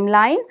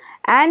timeline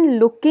and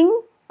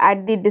looking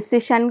at the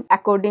decision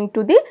according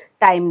to the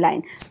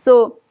timeline.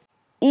 So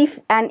if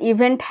an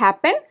event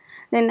happen,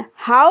 then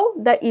how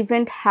the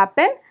event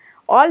happen,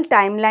 all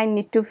timeline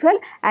need to fill,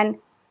 and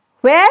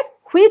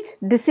which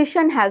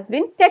decision has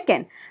been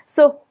taken.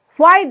 So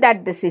why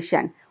that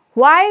decision,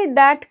 why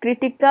that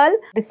critical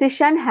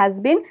decision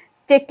has been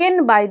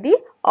taken by the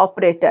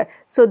operator.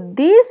 So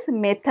this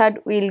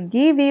method will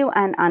give you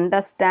an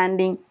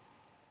understanding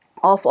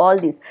of all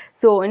this.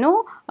 So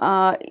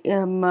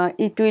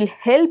it will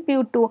help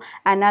you to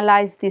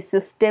analyze the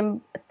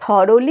system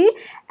thoroughly,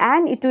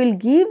 and it will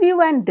give you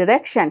an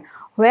direction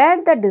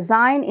where the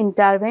design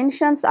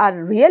interventions are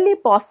really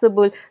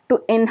possible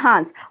to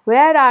enhance,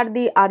 where are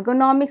the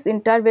ergonomics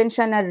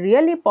intervention are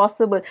really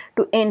possible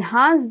to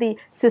enhance the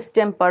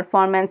system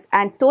performance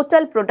and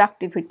total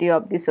productivity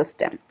of the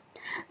system.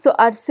 So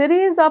a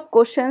series of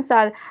questions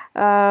are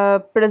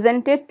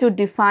presented to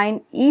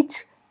define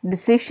each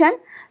decision.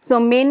 So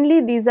mainly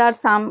these are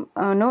some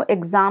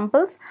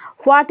examples: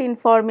 what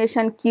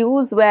information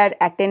cues were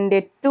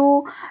attended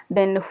to,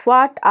 then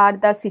what are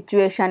the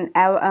situation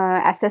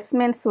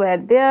assessments were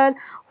there,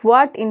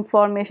 what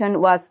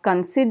information was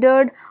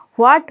considered,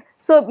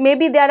 so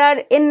maybe there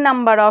are n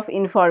number of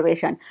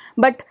information,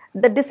 but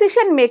the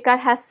decision maker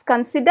has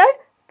considered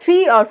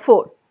 3 or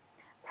 4.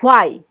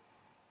 Why?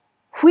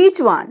 Which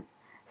one?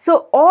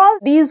 So all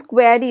these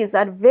queries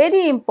are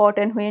very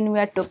important when we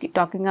are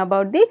talking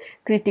about the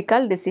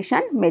critical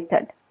decision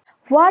method.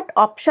 What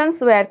options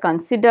were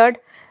considered?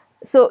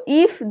 So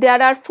if there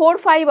are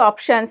 4-5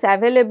 options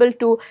available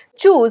to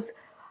choose,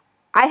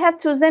 I have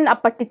chosen a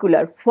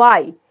particular.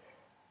 Why?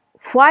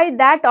 Why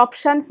that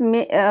options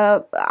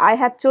I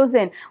have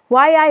chosen,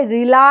 why I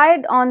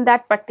relied on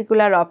that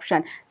particular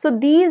option. So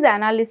these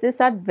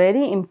analyses are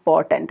very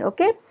important.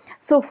 Okay,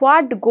 so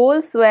what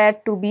goals were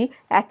to be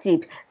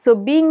achieved? So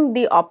being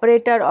the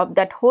operator of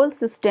that whole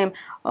system,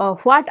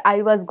 what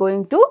I was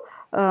going to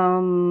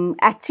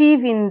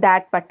achieve in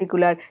that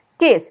particular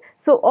case.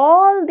 So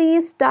all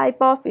these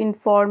type of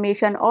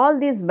information, all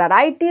these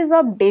varieties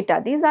of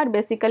data, these are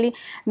basically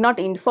not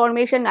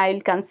information, I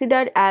will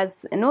consider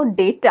as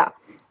data.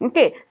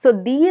 Okay, so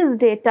these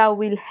data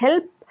will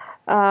help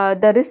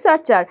the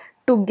researcher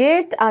to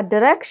get a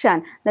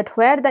direction that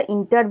where the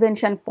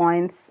intervention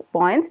points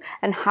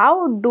and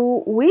how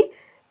do we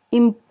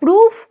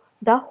improve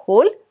the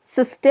whole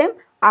system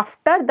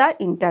after the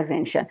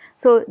intervention.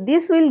 So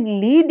this will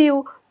lead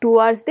you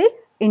towards the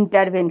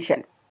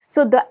intervention.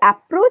 So the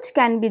approach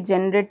can be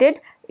generated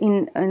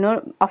in,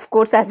 of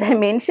course, as I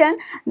mentioned,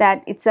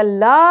 that it's a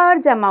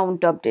large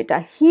amount of data,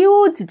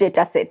 huge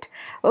data set.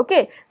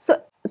 Okay,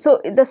 so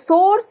the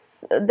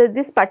source,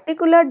 this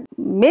particular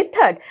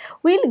method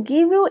will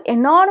give you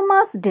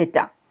enormous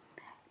data.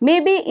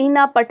 Maybe in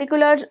a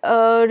particular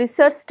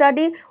research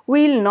study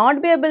we will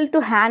not be able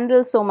to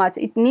handle so much.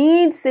 It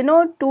needs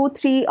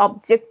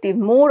 2-3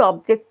 more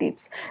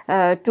objectives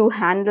to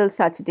handle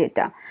such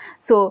data.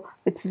 So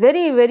it's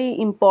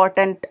very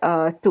important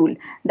tool.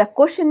 The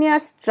questionnaire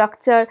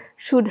structure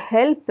should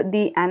help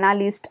the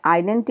analyst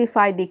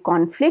identify the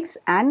conflicts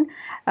and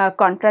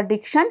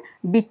contradiction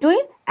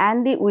between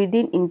and the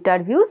within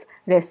interviews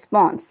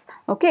response.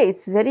 Okay,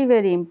 it's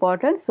very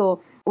important.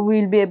 So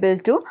we will be able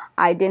to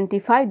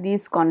identify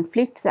these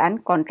conflicts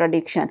and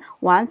contradiction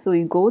once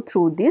we go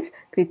through this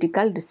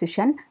critical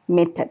decision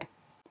method.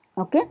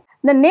 Okay,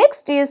 the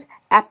next is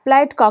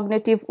applied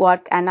cognitive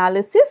work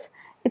analysis.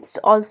 It's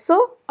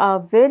also a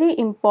very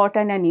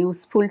important and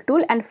useful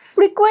tool and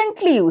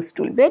frequently used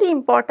tool. Very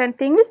important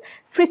thing is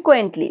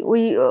frequently,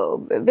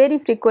 very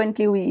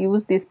frequently we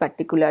use this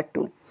particular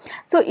tool.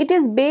 So it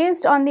is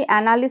based on the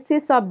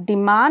analysis of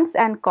demands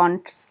and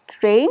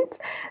constraints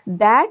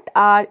that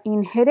are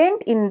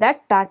inherent in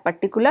that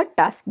particular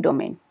task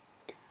domain.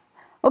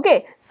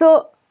 Okay,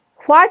 so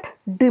what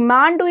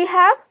demand we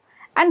have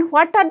and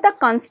what are the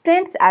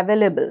constraints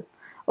available,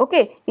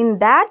 okay, in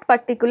that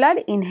particular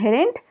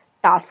inherent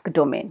task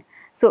domain.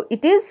 So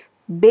it is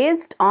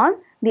based on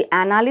the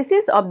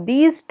analysis of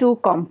these two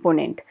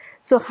components.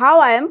 So how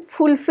I am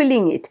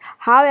fulfilling it,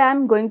 how I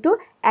am going to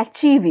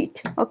achieve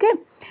it. Okay,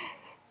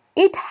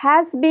 it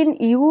has been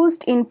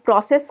used in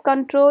process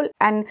control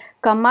and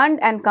command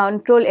and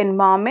control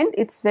environment.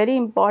 It's very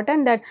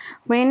important that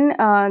when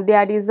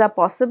there is a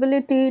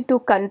possibility to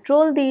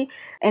control the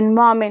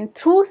environment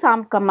through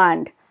some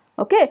command,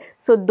 okay,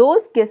 so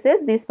those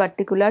cases this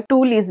particular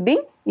tool is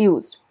being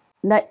used.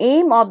 The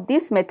aim of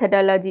this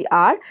methodology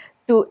are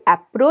to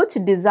approach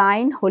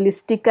design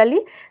holistically,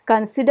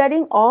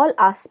 considering all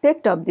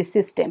aspects of the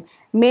system,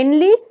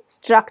 mainly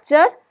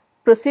structure,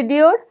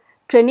 procedure,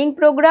 training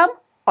program,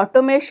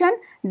 automation,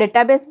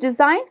 database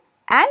design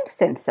and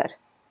sensor.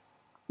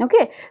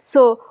 Okay,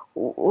 so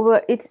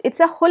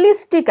it's a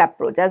holistic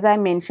approach, as I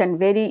mentioned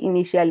very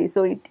initially.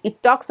 So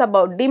it talks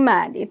about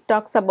demand, it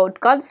talks about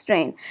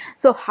constraint.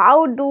 So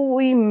how do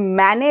we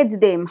manage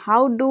them,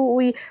 how do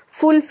we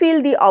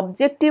fulfill the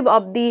objective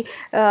of the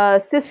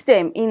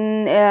system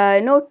in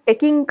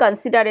taking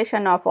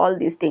consideration of all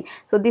these things.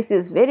 So this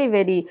is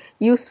very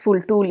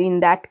useful tool in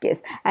that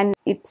case, and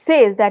it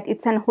says that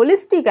it's an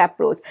holistic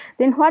approach.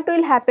 Then what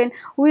will happen,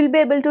 we will be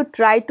able to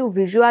try to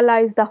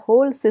visualize the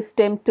whole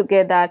system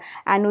together,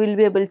 and we will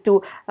be able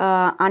to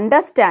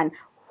understand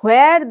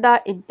where the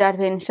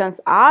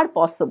interventions are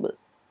possible.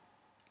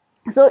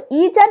 So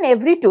each and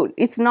every tool,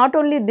 it's not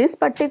only this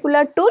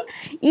particular tool,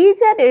 each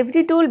and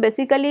every tool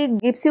basically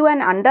gives you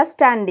an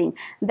understanding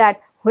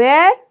that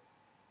where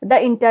the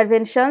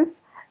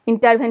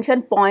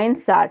intervention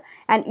points are,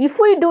 and if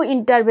we do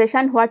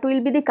intervention, what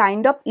will be the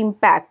kind of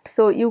impact.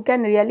 So you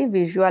can really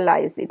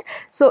visualize it.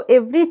 So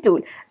every tool,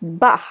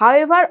 but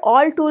however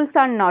all tools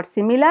are not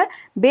similar.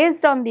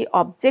 Based on the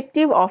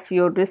objective of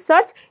your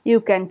research, you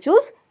can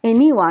choose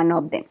any one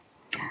of them.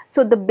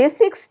 So the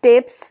basic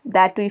steps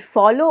that we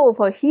follow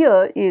over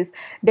here is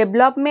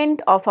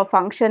development of a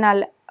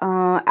functional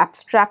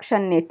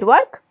abstraction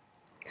network,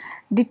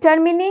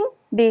 determining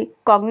the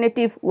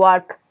cognitive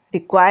work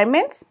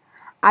requirements,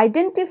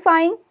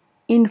 identifying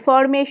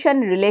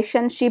information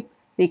relationship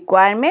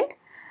requirement,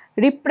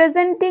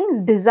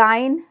 representing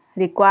design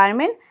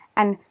requirement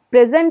and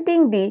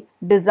presenting the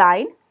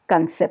design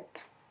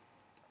concepts.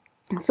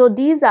 So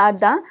these are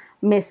the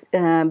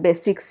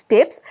basic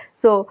steps.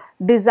 So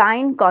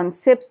design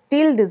concepts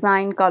till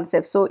design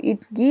concepts. So it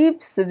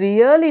gives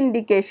real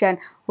indication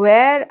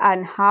where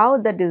and how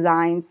the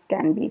designs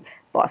can be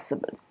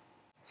possible.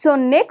 So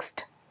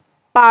next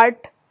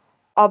part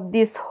of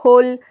this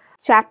whole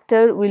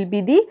chapter will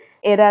be the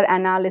error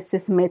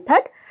analysis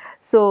method.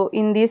 So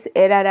in this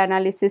error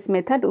analysis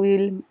method,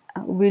 we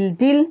will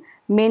deal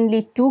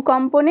mainly two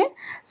components.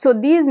 So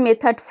these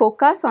method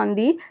focus on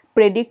the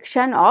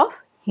prediction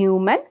of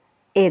human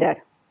error.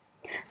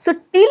 So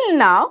till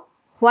now,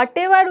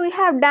 whatever we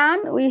have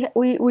done,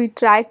 we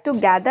tried to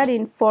gather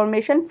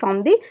information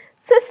from the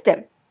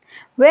system,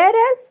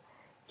 whereas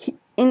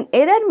in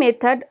error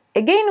method,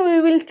 again we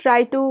will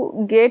try to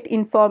get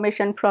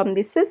information from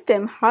the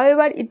system.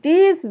 However, it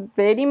is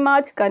very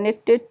much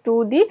connected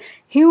to the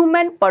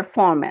human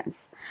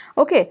performance.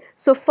 Okay,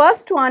 so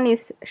first one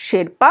is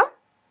Sherpa.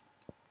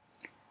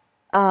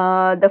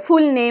 The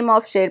full name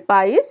of Sherpa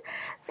is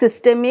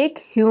Systemic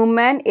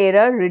Human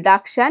Error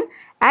Reduction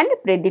and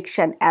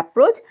Prediction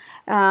Approach.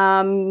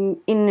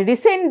 In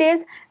recent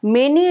days,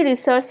 many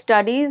research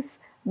studies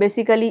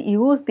basically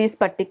use this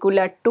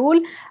particular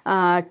tool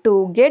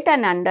to get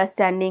an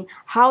understanding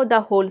how the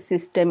whole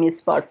system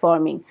is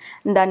performing.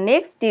 The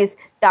next is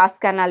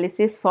task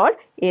analysis for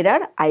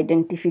error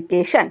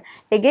identification.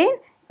 Again,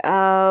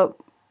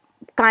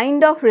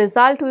 kind of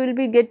result we will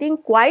be getting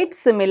quite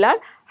similar.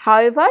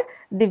 However,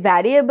 the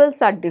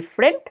variables are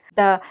different,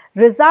 the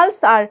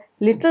results are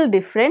little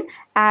different,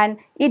 and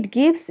it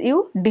gives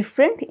you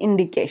different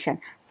indication.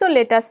 So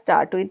let us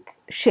start with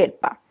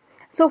Sherpa.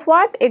 So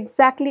what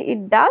exactly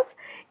it does?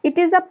 It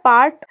is a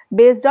part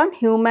based on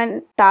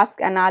human task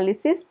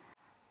analysis.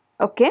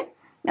 Okay,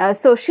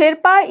 so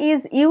Sherpa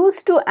is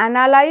used to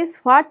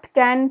analyze what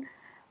can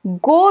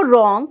go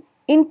wrong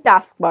in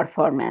task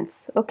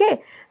performance.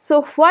 Okay,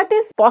 so what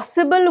is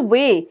possible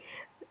way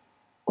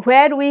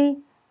where we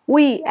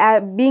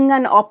being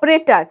an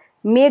operator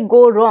may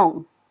go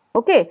wrong.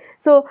 Okay,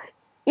 so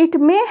it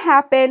may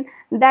happen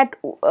that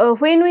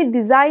when we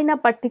design a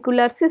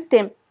particular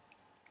system,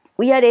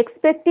 we are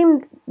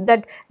expecting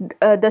that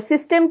the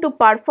system to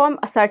perform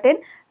a certain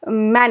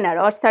manner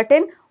or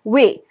certain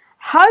way.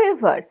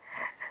 However,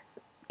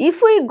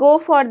 if we go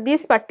for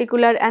this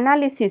particular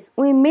analysis,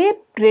 we may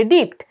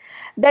predict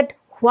that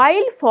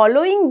while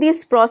following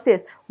this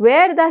process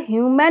where the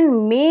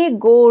human may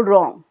go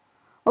wrong.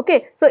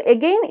 Okay, so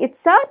again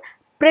it's a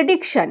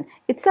prediction,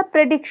 it's a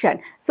prediction.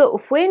 So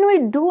when we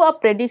do a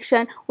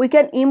prediction, we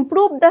can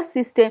improve the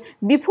system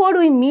before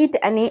we meet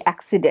any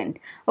accident.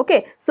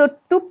 Okay, so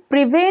to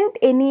prevent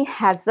any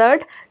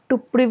hazard, to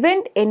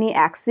prevent any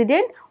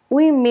accident,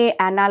 we may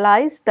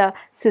analyze the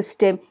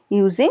system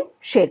using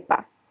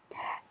Sherpa.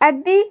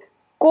 At the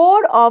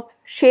core of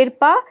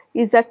Sherpa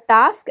is a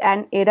task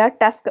and error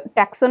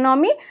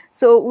taxonomy.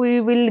 So we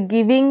will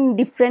giving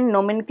different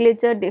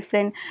nomenclature,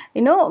 different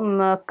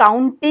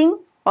counting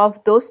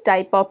of those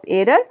type of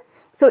error.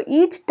 So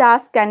each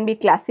task can be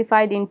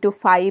classified into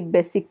 5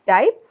 basic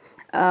type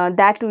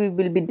that we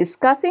will be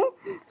discussing.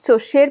 So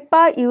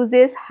Sherpa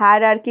uses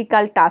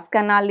hierarchical task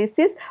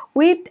analysis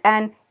with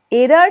an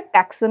error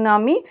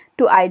taxonomy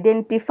to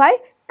identify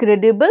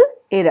credible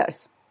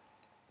errors.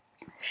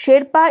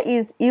 Sherpa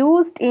is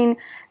used in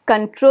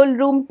control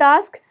room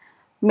task,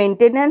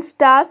 maintenance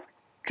task,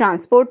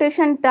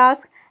 transportation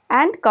task,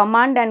 and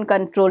command and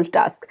control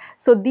task.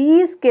 So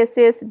these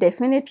cases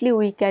definitely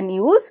we can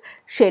use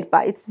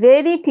Sherpa. It's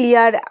very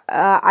clear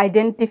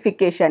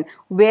identification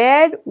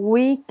where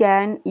we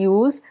can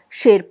use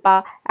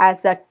Sherpa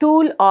as a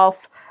tool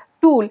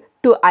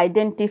to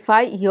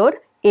identify your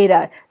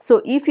error.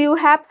 So if you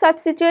have such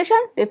situation,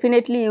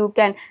 definitely you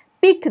can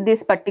pick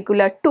this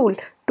particular tool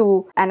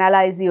to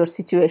analyze your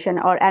situation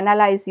or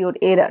analyze your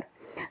error.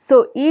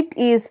 So it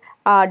is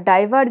a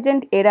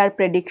divergent error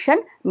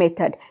prediction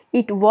method.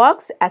 It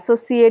works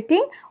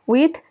associating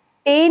with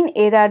 10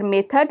 error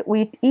method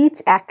with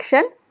each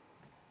action,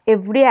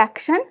 every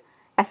action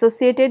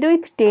associated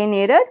with 10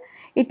 error.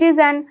 It is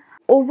an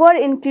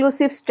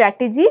over-inclusive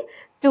strategy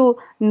to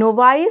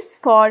novice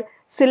for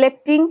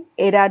selecting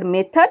error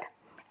method,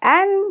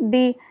 and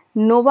the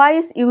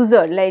novice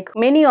user, like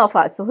many of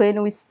us,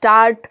 when we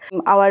start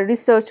our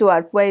research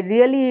work, we're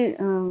really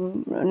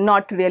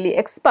not really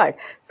expert.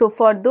 So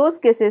for those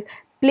cases,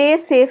 play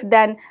safe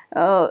than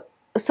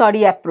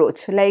sorry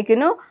approach, like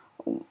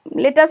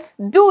let us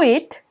do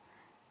it.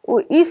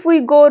 If we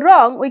go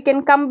wrong, we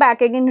can come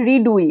back again,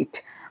 redo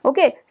it.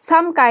 Okay,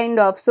 some kind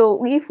of,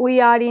 so if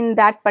we are in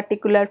that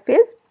particular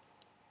phase,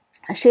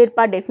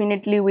 Sherpa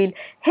definitely will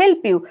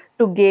help you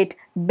to get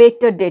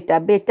better data,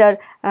 better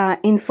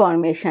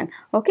information.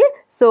 Okay,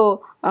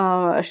 so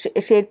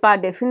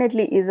Sherpa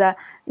definitely is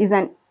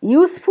an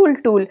useful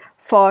tool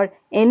for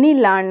any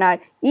learner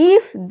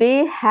if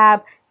they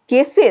have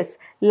cases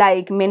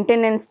like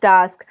maintenance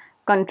task,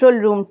 control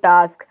room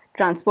task,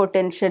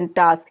 transportation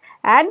task,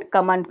 and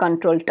command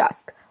control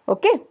task.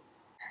 Okay,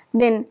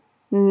 then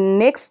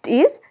next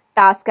is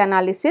task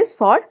analysis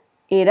for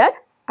error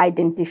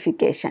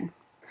identification.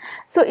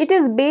 So it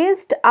is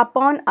based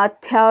upon a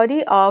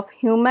theory of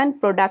human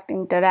product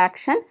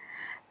interaction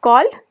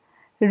called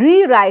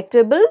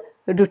rewritable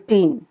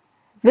routine.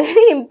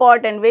 Very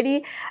important,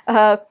 very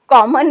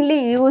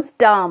commonly used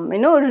term,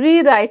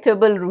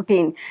 rewritable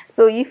routine.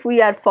 So if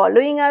we are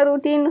following a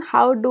routine,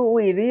 how do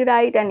we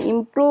rewrite and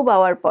improve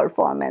our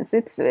performance?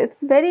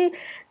 It's very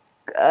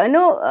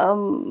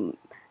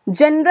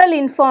general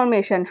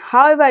information.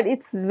 However,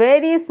 it's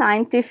very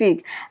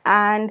scientific,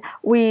 and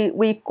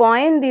we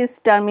coin this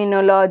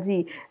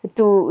terminology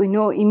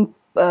to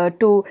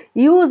to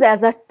use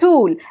as a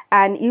tool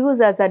and use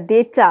as a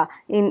data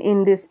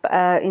in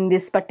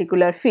this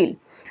particular field.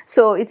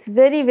 So it's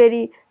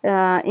very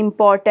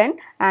important,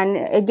 and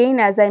again,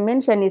 as I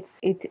mentioned,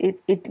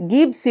 it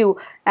gives you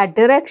a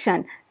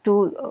direction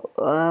to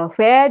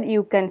where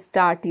you can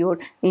start your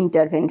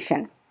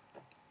intervention.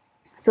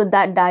 So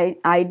that the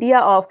idea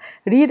of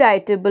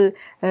rewritable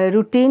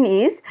routine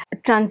is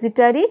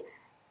transitory.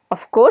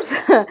 Of course,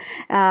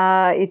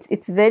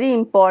 it's very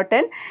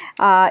important,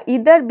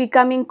 either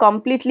becoming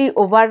completely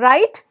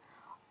override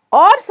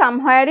or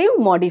somewhere you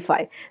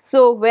modify.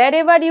 So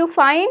wherever you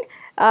find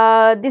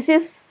this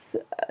is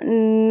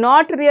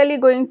not really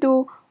going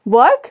to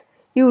work,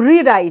 you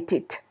rewrite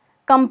it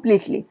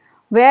completely.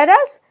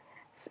 Whereas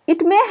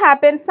it may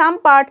happen some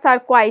parts are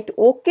quite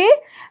okay,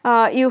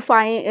 you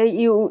find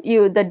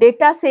the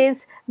data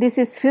says this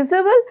is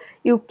feasible,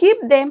 you keep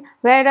them,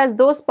 whereas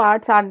those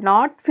parts are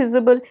not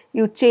feasible,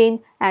 you change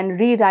and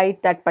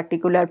rewrite that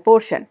particular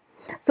portion.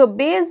 So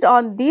based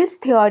on this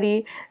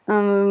theory,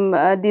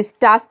 this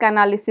task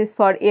analysis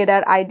for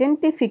error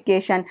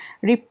identification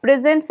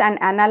represents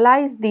and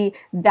analyze the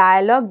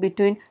dialogue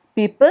between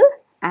people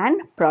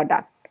and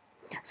product.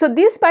 So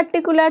this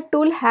particular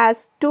tool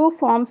has two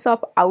forms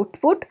of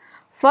output.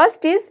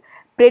 First is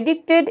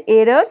predicted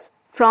errors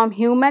from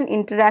human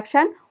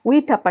interaction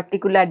with a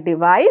particular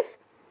device.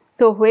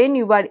 So when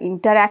you are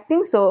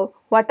interacting, so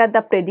what are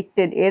the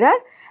predicted error?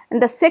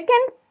 And the second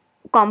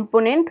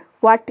component,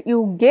 what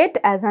you get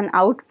as an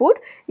output,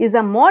 is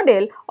a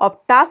model of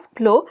task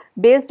flow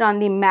based on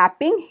the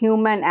mapping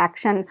human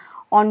action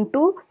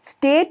onto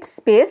state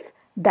space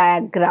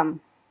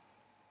diagram.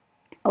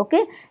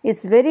 Okay,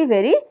 it's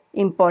very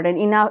important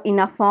in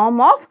a form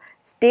of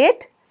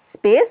state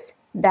space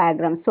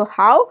diagram. So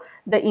how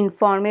the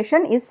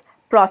information is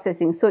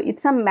processing, so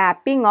it's a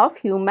mapping of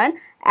human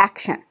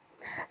action.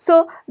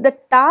 So the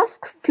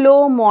task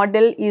flow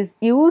model is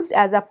used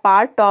as a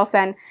part of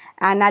an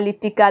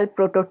analytical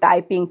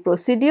prototyping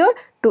procedure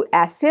to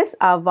assess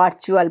a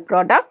virtual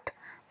product.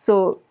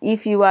 So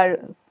if you are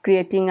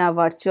creating a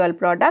virtual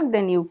product,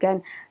 then you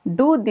can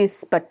do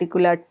this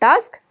particular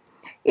task.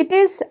 It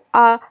is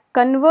a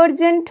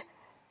convergent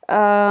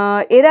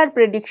error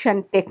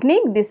prediction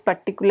technique, this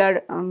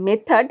particular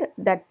method,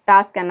 that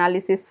task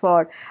analysis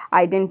for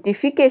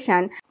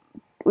identification,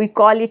 we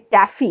call it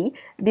TAFE.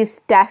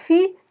 This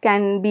TAFE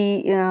can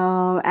be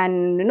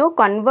an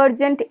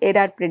convergent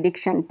error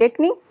prediction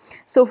technique.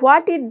 So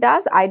what it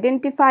does,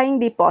 identifying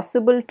the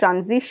possible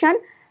transition.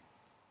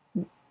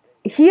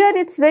 Here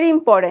it's very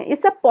important,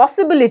 it's a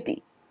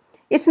possibility,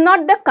 it's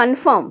not the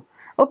confirm.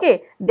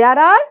 Okay, there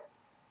are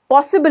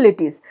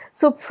possibilities.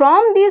 So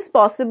from these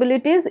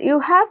possibilities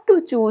you have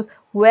to choose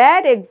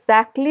where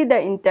exactly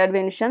the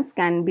interventions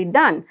can be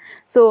done.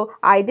 So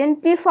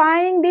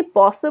identifying the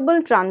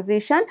possible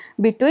transition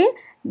between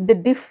the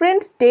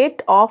different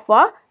state of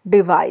a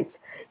device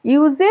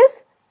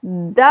uses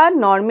the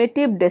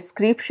normative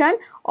description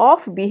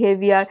of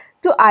behavior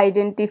to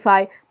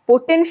identify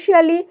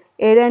potentially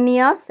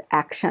erroneous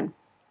action.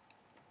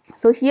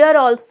 So here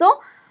also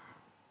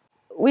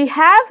we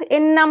have a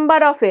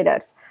number of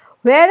errors,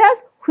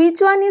 whereas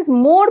which one is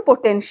more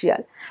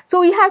potential,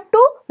 so we have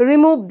to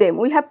remove them,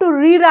 we have to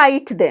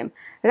rewrite them,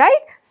 right?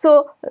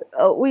 So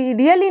we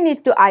really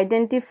need to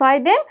identify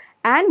them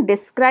and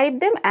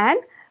describe them and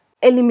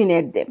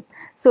eliminate them.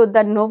 So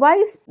the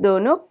novice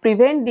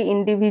prevent the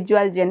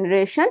individual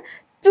generation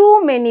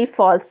too many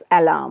false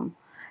alarm.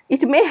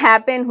 It may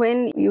happen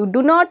when you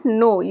do not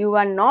know, you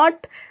are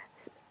not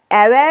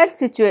aware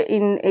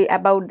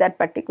about that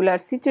particular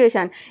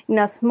situation. In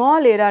a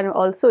small error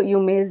also you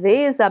may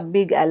raise a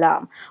big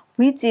alarm,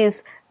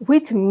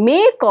 which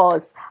may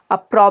cause a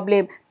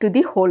problem to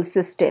the whole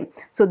system.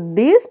 So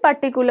this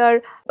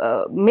particular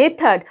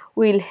method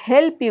will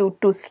help you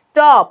to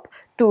stop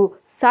to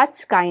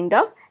such kind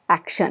of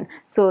action.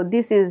 So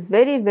this is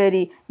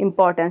very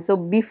important. So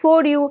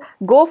before you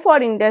go for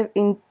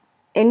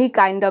any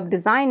kind of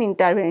design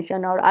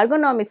intervention or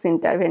ergonomics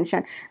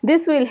intervention,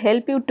 this will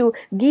help you to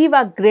give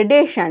a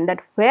gradation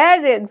that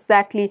where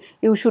exactly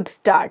you should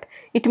start.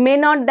 It may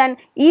not then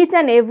each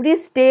and every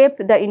step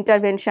the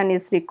intervention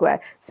is required.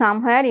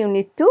 Somewhere you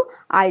need to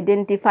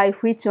identify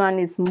which one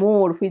is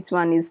more, which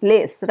one is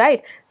less,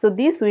 right? So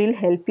this will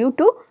help you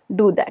to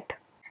do that.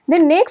 The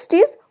next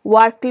is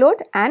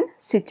workload and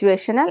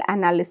situational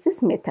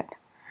analysis method.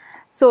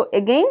 So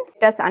again,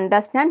 let us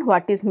understand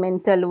what is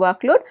mental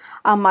workload,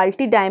 a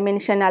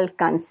multidimensional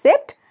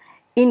concept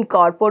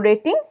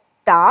incorporating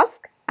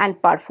task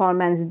and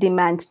performance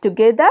demand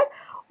together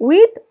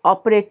with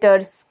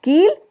operator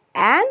skill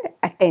and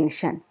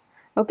attention.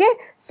 Okay,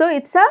 so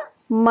it's a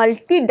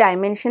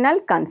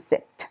multidimensional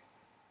concept.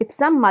 It's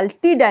a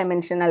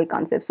multi-dimensional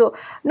concept. So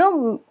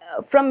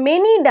from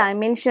many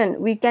dimensions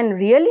we can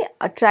really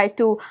try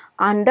to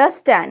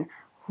understand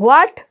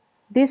what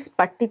this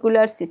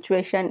particular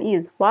situation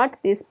is, what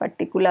this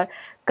particular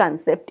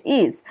concept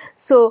is.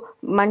 So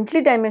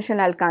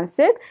multi-dimensional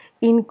concept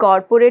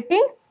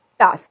incorporating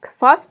task.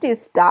 First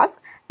is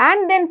task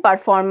and then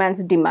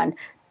performance demand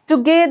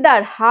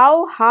together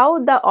how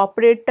the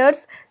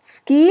operator's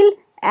skill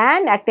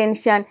and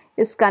attention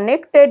is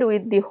connected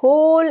with the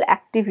whole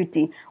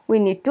activity. We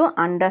need to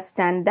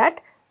understand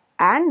that,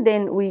 and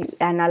then we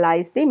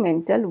analyze the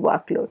mental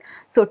workload.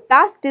 So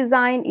task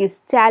design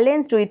is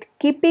challenged with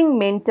keeping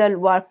mental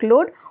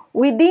workload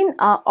within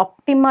an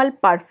optimal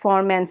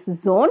performance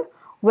zone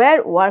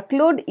where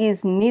workload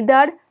is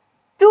neither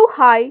too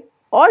high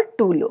or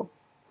too low.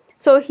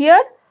 So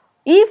here,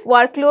 if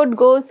workload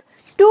goes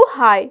too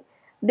high,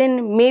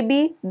 then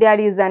maybe there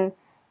is an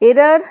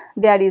error,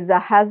 there is a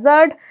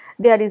hazard,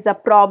 there is a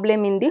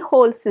problem in the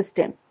whole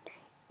system.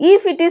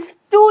 If it is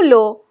too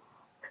low,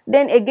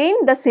 then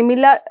again the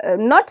similar,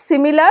 not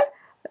similar,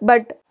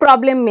 but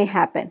problem may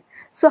happen.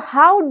 So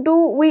how do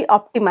we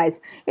optimize?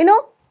 You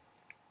know,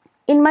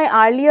 in my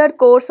earlier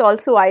course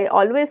also, I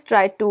always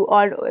try to,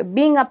 or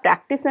being a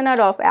practitioner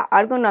of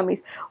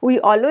ergonomics, we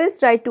always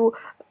try to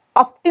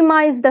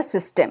optimize the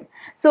system.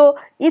 So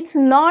it's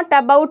not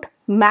about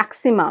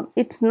maximum,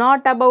 it's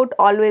not about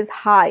always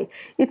high,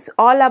 it's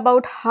all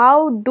about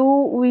how do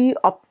we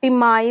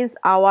optimize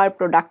our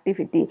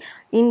productivity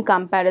in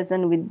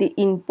comparison with the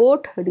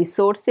input,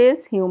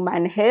 resources,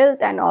 human health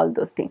and all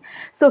those things.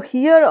 So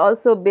here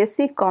also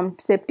basic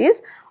concept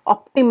is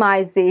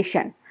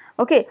optimization.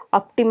 Okay,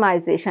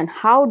 optimization,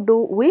 how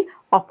do we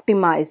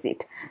optimize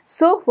it?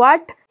 So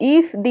what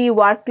if the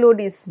workload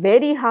is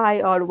very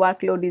high or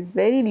workload is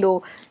very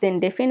low, then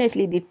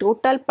definitely the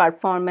total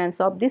performance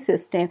of the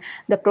system,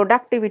 the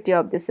productivity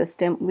of the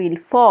system will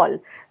fall,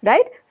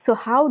 right? So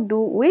how do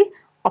we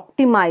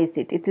optimize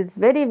it? It is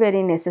very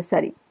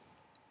necessary.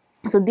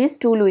 So this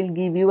tool will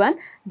give you a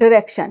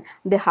direction,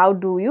 how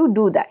do you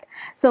do that.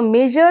 So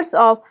measures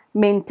of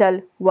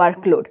mental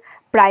workload: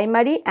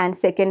 primary and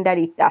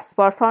secondary task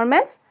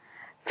performance,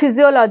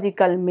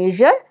 physiological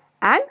measure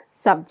and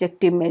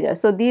subjective measure.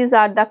 So these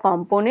are the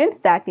components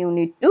that you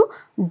need to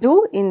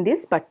do in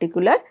this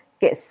particular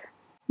case.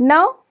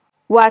 Now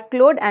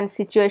workload and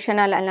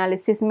situational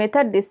analysis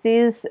method, this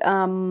is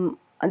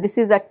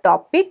a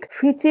topic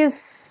which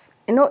is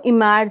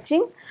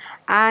emerging,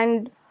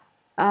 and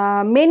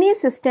many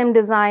system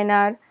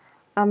designer,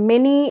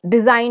 many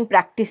design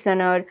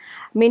practitioner,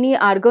 many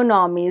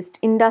ergonomists,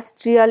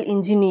 industrial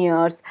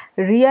engineers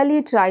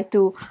really try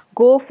to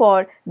go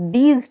for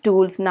these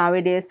tools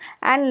nowadays,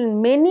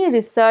 and many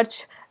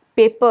research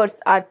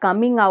papers are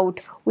coming out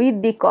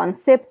with the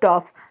concept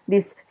of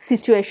this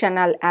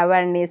situational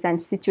awareness and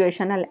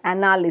situational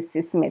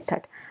analysis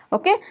method.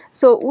 Okay,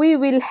 so we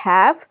will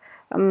have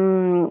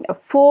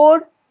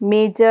 4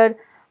 major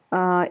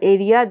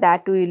area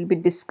that we will be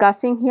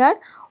discussing here.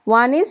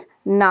 One is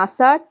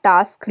NASA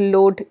Task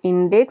Load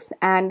Index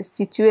and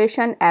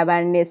Situation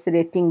Awareness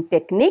Rating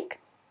Technique.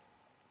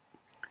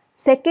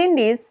 Second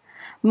is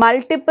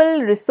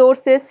Multiple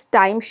Resources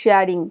Time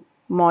Sharing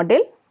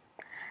Model.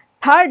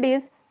 Third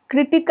is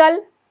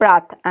Critical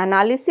Path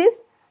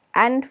Analysis.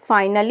 And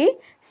finally,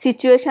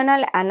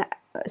 Situational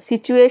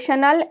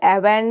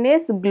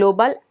Awareness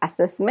Global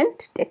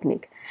Assessment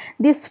Technique.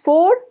 These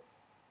 4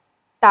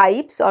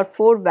 types or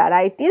 4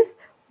 varieties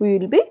we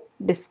will be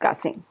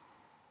discussing.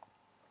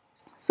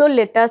 So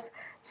let us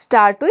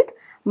start with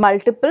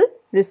multiple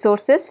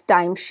resources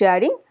time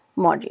sharing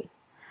model.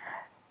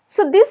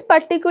 So this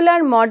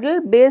particular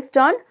model based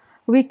on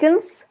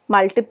Wickens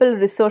multiple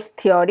resource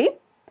theory.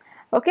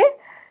 Okay,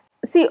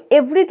 see,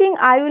 everything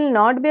I will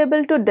not be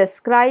able to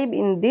describe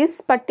in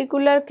this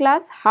particular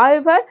class.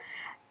 However,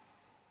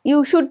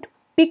 you should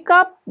pick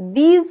up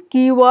these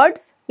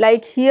keywords,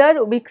 like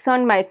here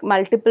Wickens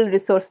multiple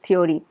resource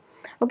theory.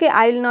 Okay,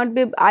 I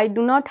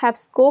do not have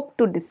scope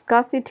to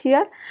discuss it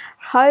here.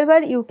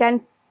 However, you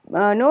can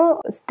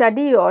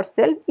study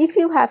yourself. If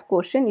you have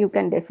question, you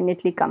can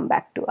definitely come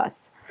back to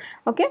us.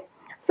 Okay,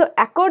 so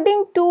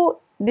according to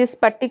this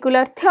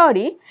particular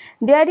theory,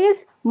 there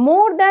is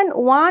more than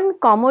one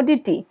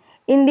commodity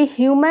in the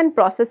human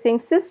processing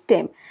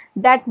system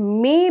that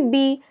may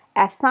be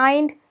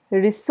assigned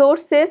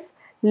resources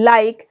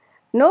like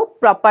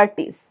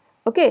properties.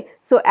 Okay,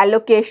 so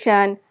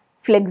allocation,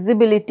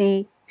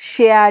 flexibility,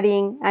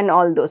 sharing and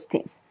all those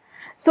things.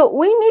 So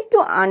we need to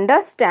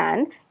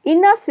understand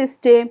in a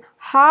system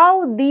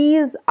how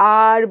these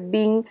are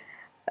being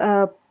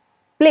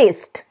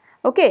placed.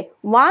 Okay,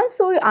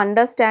 once we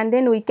understand,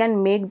 then we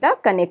can make the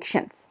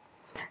connections.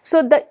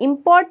 So the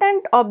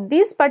important of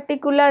this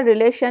particular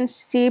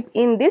relationship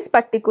in this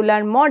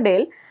particular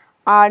model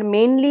are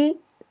mainly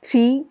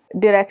 3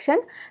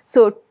 direction.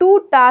 So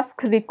 2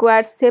 tasks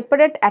require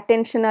separate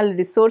attentional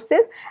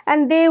resources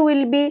and they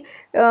will be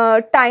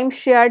time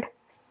shared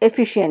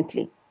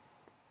efficiently.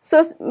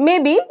 So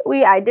maybe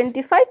we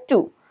identify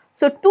 2.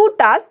 So 2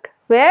 tasks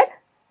where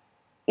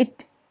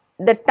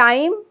the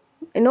time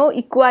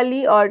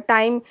equally or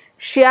time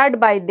shared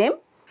by them,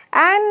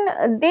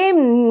 and they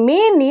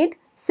may need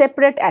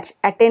separate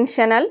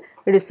attentional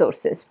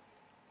resources,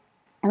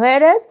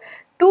 whereas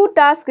 2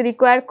 tasks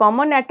require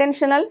common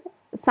attentional,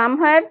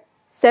 somewhere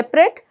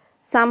separate,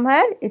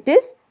 somewhere it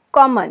is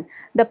common.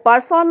 The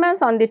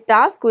performance on the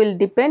task will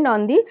depend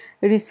on the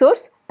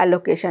resource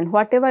allocation.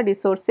 Whatever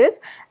resources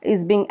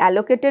is being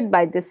allocated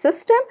by the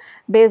system,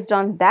 based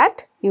on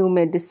that you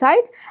may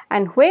decide.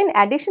 And when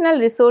additional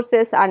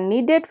resources are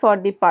needed for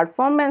the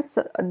performance,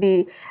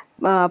 the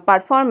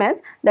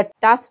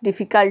task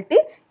difficulty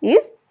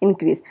is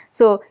increased.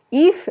 So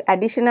if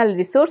additional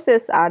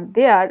resources are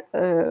there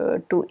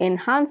to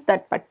enhance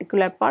that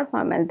particular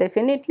performance,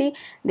 definitely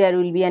there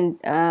will be an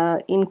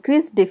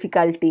increased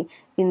difficulty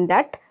in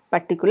that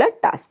particular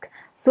task.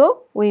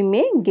 So we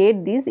may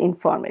get this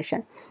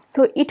information.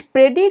 So it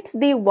predicts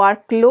the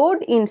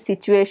workload in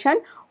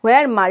situation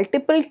where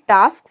multiple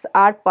tasks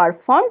are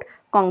performed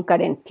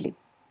concurrently.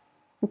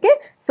 Okay,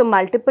 so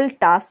multiple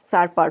tasks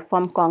are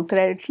performed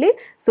concurrently,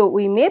 so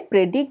we may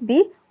predict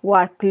the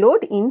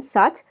workload in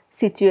such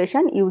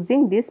situation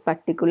using this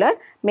particular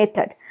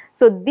method.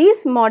 So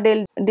this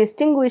model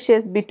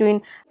distinguishes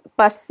between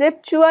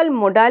perceptual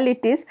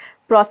modalities,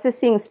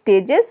 processing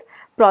stages,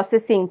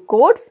 processing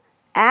codes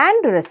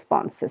and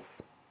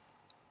responses.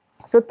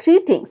 So three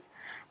things: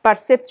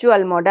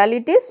 perceptual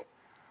modalities,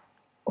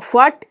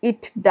 what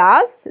it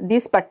does,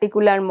 this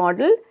particular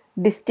model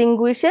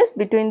distinguishes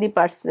between the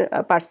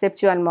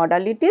perceptual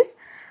modalities,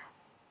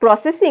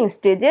 processing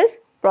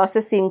stages,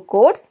 processing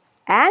codes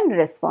and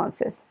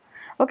responses.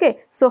 Okay,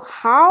 so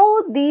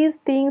how these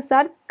things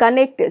are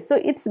connected? So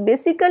it's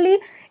basically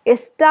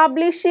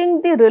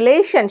establishing the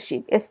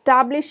relationship,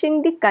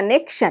 establishing the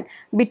connection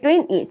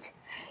between each.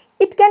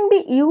 It can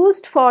be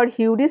used for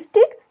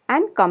heuristic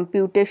and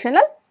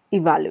computational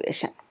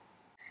evaluation.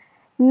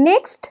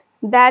 Next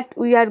that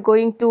we are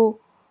going to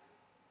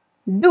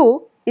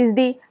do is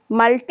the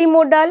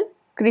multimodal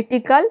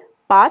critical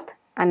path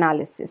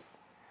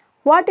analysis.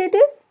 What it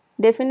is?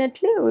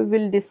 Definitely we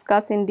will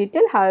discuss in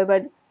detail,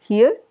 however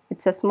here it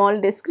is a small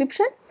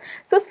description.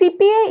 So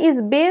CPA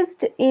is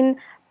based in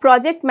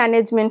project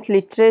management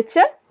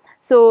literature.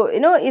 So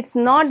it is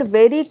not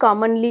very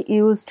commonly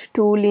used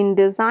tool in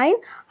design.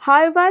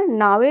 However,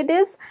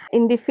 nowadays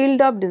in the field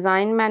of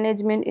design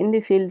management, in the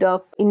field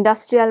of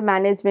industrial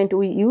management,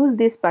 we use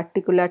this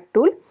particular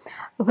tool,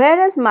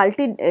 whereas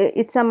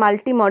it's a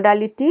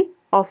multimodality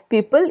of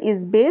people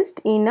is based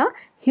in a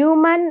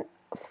human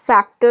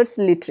factors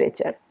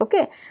literature.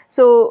 Okay,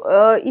 so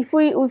if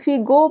we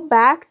go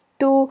back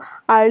to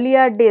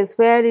earlier days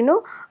where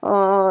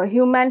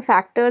human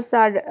factors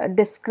are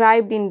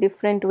described in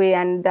different way,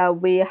 and the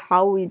way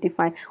how we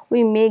define,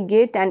 we may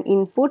get an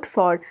input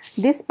for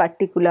this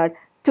particular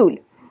tool.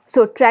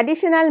 So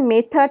traditional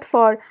method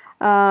for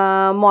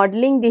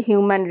modeling the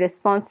human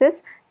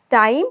responses: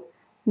 time,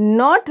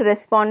 not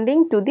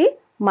responding to the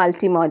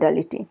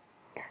multimodality.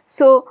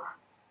 So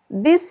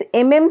this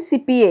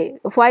MMCPA,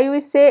 why we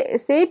say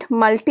it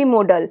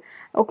multimodal?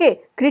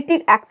 Okay,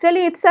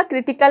 actually it's a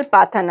critical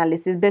path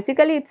analysis.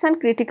 Basically it's a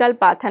critical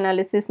path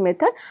analysis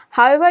method.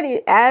 However,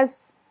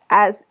 as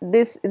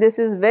this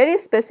is very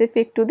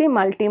specific to the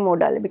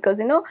multimodal,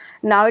 because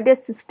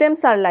nowadays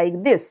systems are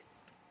like this.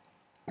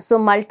 So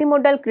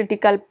multimodal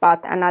critical path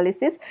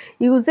analysis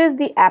uses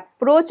the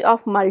approach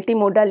of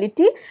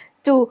multimodality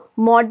to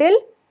model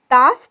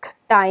task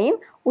time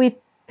with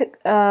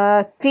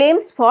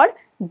claims for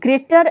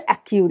greater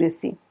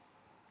accuracy.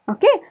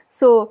 Okay,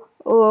 so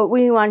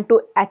we want to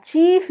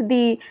achieve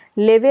the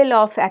level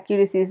of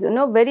accuracy,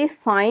 very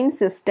fine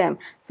system.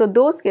 So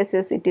those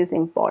cases it is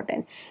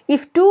important.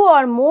 If two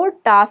or more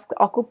tasks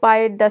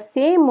occupied the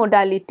same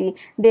modality,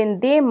 then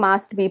they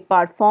must be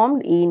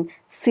performed in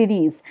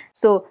series.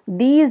 So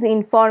these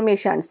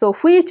information, so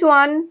which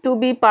one to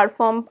be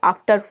performed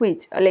after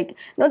which, like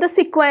the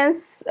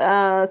sequence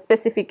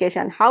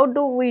specification, how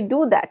do we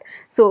do that?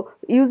 So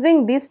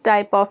using this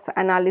type of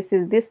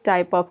analysis, this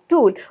type of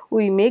tool,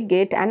 we may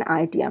get an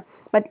idea.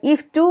 But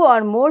if two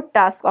or more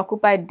tasks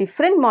occupy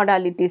different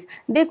modalities,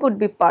 they could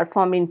be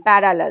performed in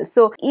parallel.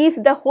 So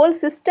if the whole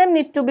system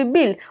need to be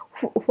built,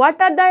 what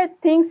are the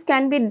things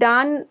can be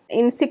done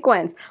in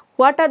sequence?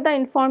 What are the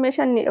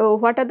information,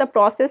 what are the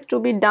process to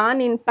be done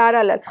in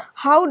parallel?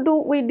 How do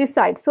we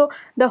decide? So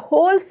the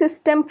whole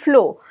system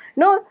flow,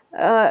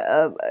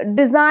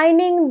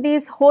 designing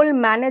this whole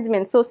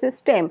management, so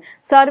system,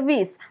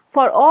 service,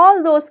 for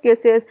all those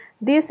cases,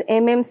 this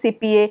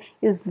MMCPA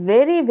is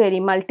very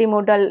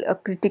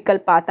multimodal critical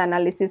path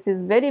analysis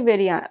is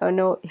very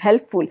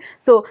helpful.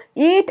 So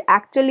it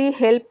actually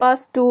help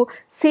us to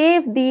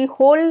save the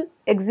whole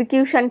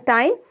execution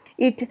time.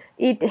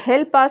 It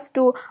help us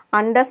to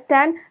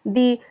understand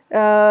the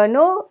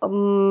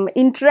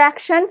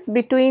interactions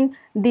between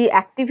the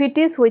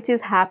activities which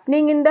is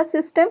happening in the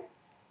system.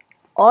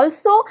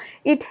 Also,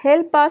 it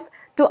help us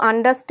to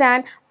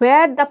understand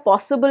where the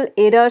possible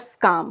errors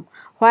come,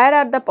 where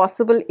are the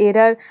possible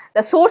error,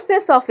 the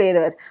sources of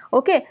error.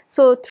 Okay,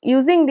 so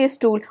using this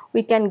tool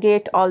we can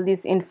get all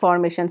this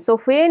information. So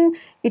when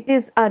it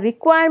is a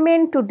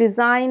requirement to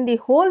design the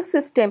whole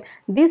system,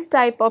 this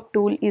type of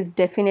tool is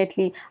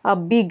definitely a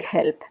big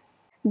help.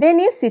 Then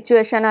is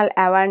situational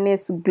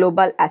awareness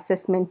global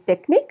assessment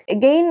technique.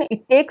 Again,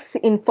 it takes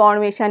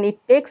information, it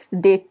takes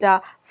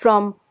data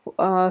from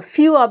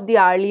few of the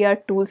earlier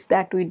tools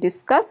that we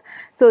discussed.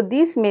 So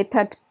this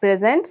method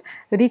presents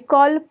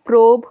recall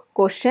probe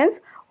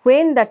questions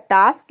when the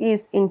task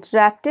is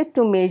interrupted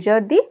to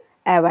measure the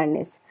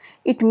awareness.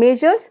 It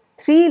measures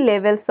 3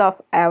 levels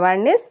of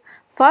awareness.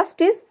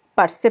 First is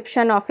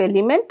perception of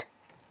element,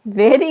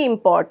 very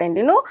important,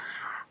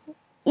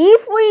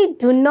 if we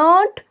do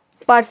not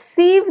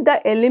perceive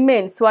the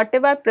elements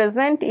whatever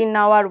present in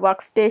our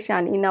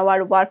workstation, in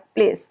our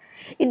workplace,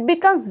 it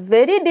becomes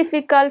very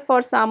difficult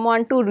for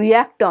someone to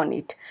react on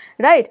it,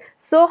 right?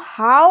 So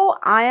how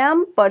I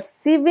am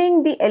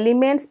perceiving the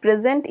elements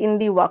present in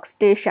the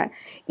workstation,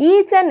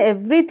 each and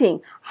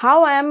everything,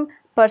 how I am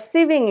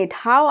perceiving it,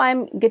 how I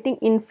am getting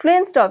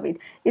influenced of it,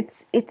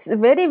 it's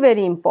very,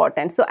 very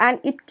important. So, and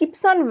it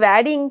keeps on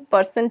varying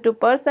person to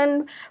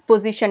person,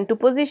 position to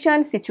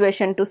position,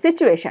 situation to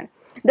situation.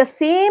 The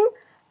same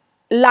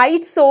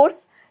light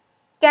source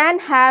can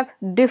have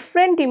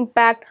different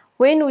impact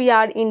when we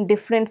are in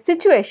different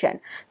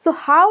situation. So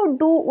how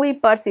do we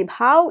perceive,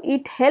 how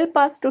it help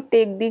us to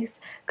take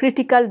this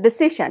critical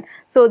decision?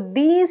 So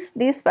this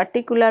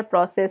particular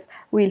process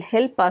will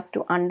help us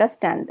to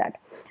understand that.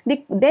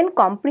 Then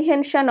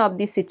comprehension of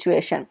the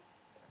situation,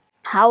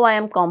 how I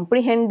am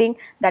comprehending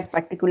that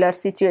particular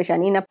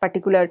situation in a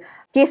particular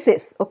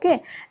cases,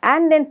 okay?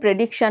 And then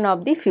prediction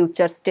of the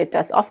future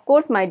status. Of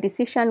course, my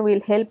decision will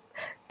help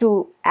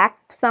to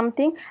act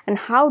something, and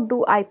how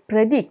do I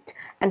predict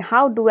and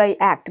how do I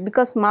act,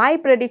 because my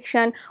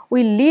prediction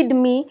will lead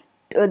me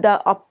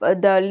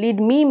the lead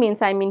me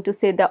means I mean to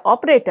say the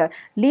operator,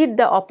 lead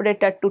the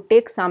operator to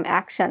take some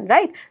action,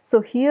 right? So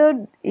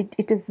here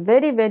it is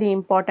very, very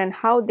important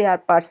how they are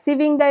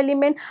perceiving the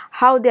element,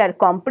 how they are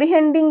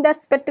comprehending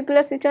that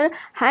particular situation,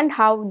 and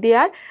how they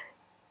are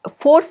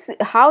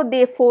how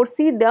they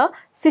foresee the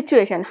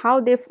situation,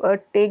 how they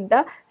take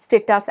the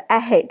status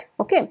ahead,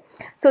 okay?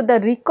 So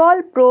the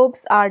recall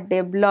probes are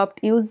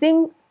developed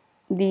using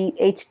the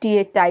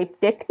HTA type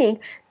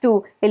technique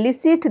to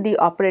elicit the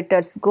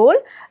operator's goal.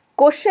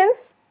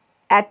 Questions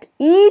at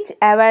each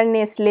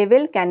awareness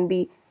level can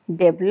be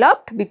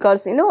developed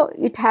because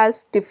it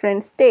has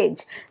different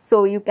stage,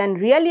 so you can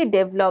really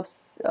develop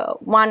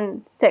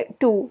 1,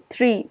 2,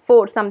 3,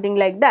 4, something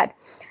like that.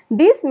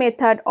 This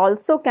method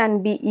also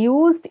can be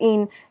used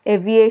in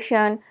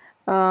aviation,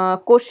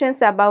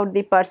 questions about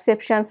the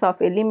perceptions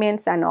of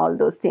elements and all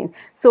those things.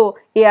 So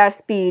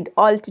airspeed,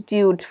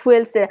 altitude,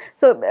 fuel state.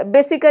 So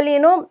basically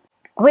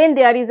when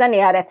there is an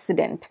air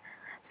accident,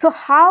 so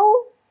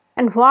how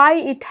and why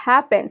it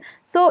happened,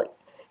 so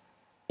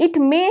it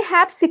may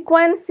have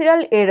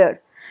sequential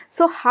error.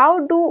 So how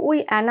do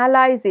we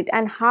analyze it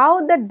and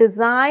how the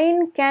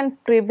design can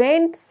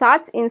prevent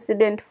such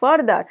incident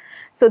further?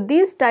 So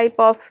this type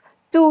of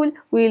tool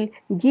will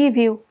give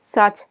you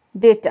such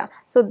data.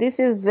 So this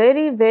is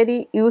very,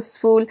 very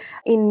useful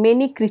in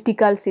many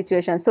critical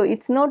situations. So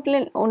it's not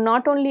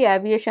only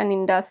aviation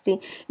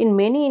industry, in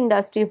many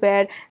industry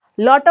where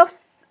lot of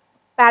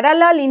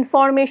parallel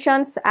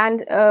informations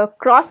and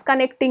cross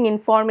connecting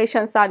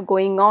informations are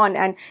going on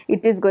and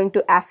it is going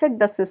to affect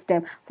the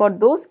system. For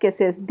those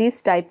cases,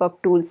 these type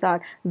of tools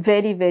are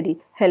very, very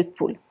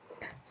helpful.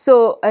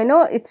 So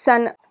it's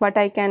what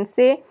I can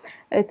say,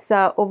 it's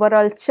a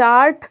overall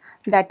chart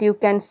that you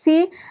can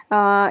see.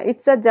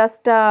 It's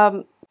just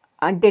a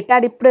data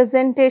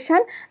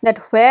representation that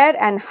where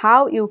and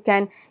how you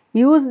can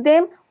use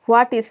them,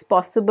 what is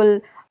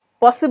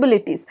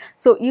possibilities.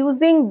 So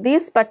using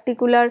this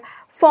particular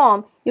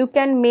form, you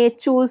may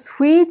choose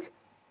which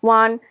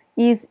one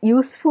is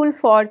useful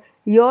for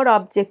your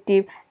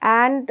objective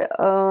and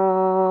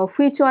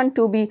which one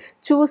to be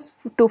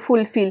choose to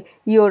fulfill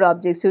your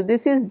objective. So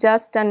this is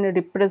just a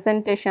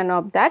representation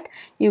of that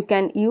you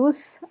can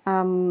use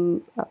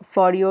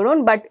for your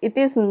own, but it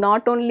is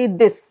not only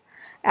this.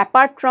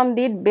 Apart from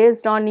that,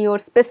 based on your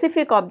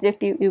specific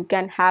objective, you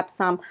can have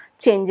some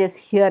changes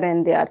here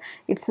and there.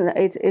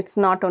 It's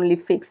not only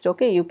fixed,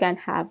 okay? You can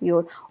have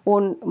your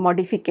own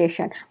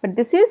modification, but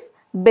this is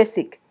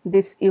basic.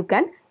 This you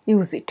can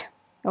use it,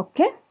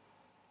 okay?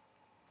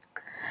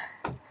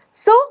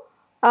 So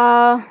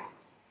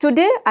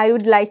today I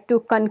would like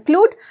to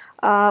conclude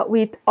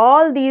with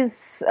all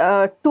these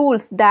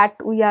tools that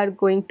we are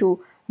going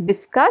to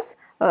discuss,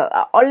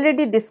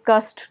 already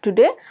discussed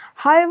today.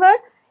 However,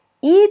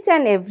 each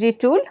and every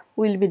tool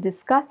we will be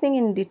discussing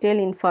in detail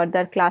in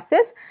further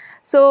classes.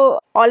 So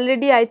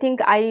already I think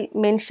I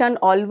mention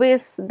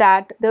always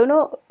that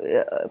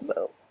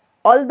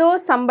although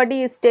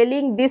somebody is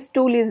telling this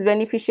tool is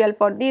beneficial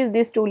for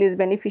this tool is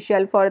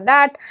beneficial for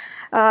that,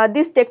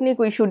 this technique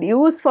we should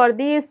use for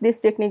this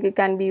technique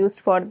can be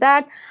used for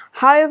that.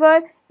 However,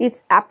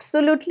 it's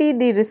absolutely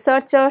the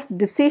researcher's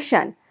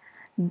decision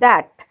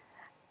that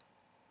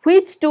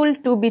which tool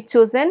to be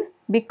chosen,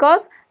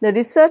 because the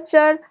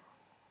researcher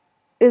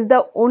is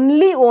the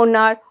only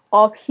owner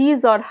of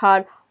his or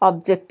her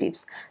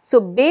objectives.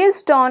 So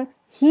based on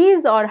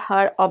his or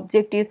her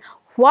objectives,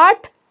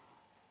 what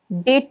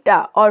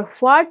data or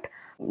what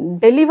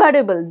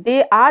deliverable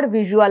they are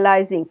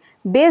visualizing,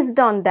 based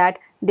on that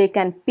they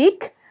can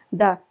pick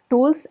the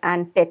tools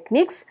and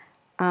techniques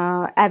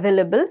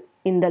available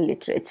in the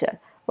literature.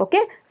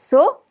 Okay,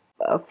 so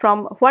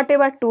from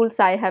whatever tools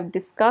I have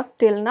discussed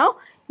till now,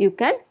 you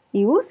can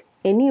use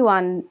any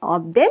one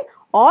of them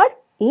or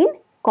in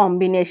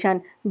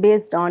combination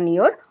based on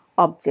your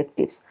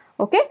objectives.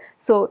 Okay,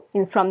 so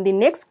from the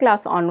next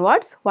class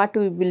onwards, what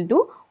we will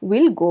do,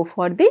 we will go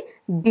for the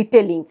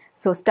detailing.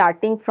 So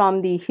starting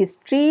from the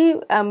history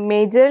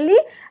majorly,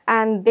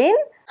 and then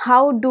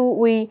how do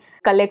we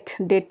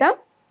collect data,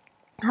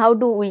 how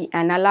do we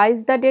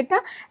analyze the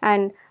data,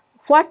 and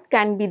what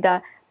can be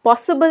the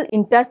possible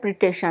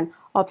interpretation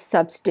of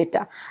such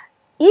data.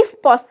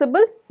 If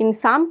possible, in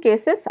some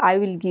cases I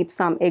will give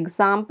some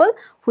example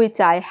which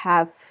I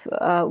have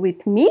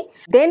with me.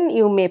 Then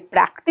you may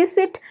practice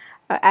it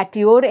at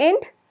your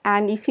end,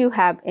 and if you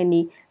have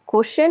any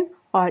question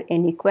or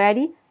any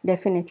query,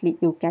 definitely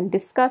you can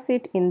discuss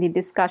it in the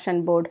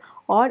discussion board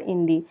or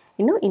in the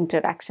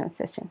interaction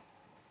session.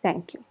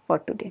 Thank you for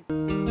today.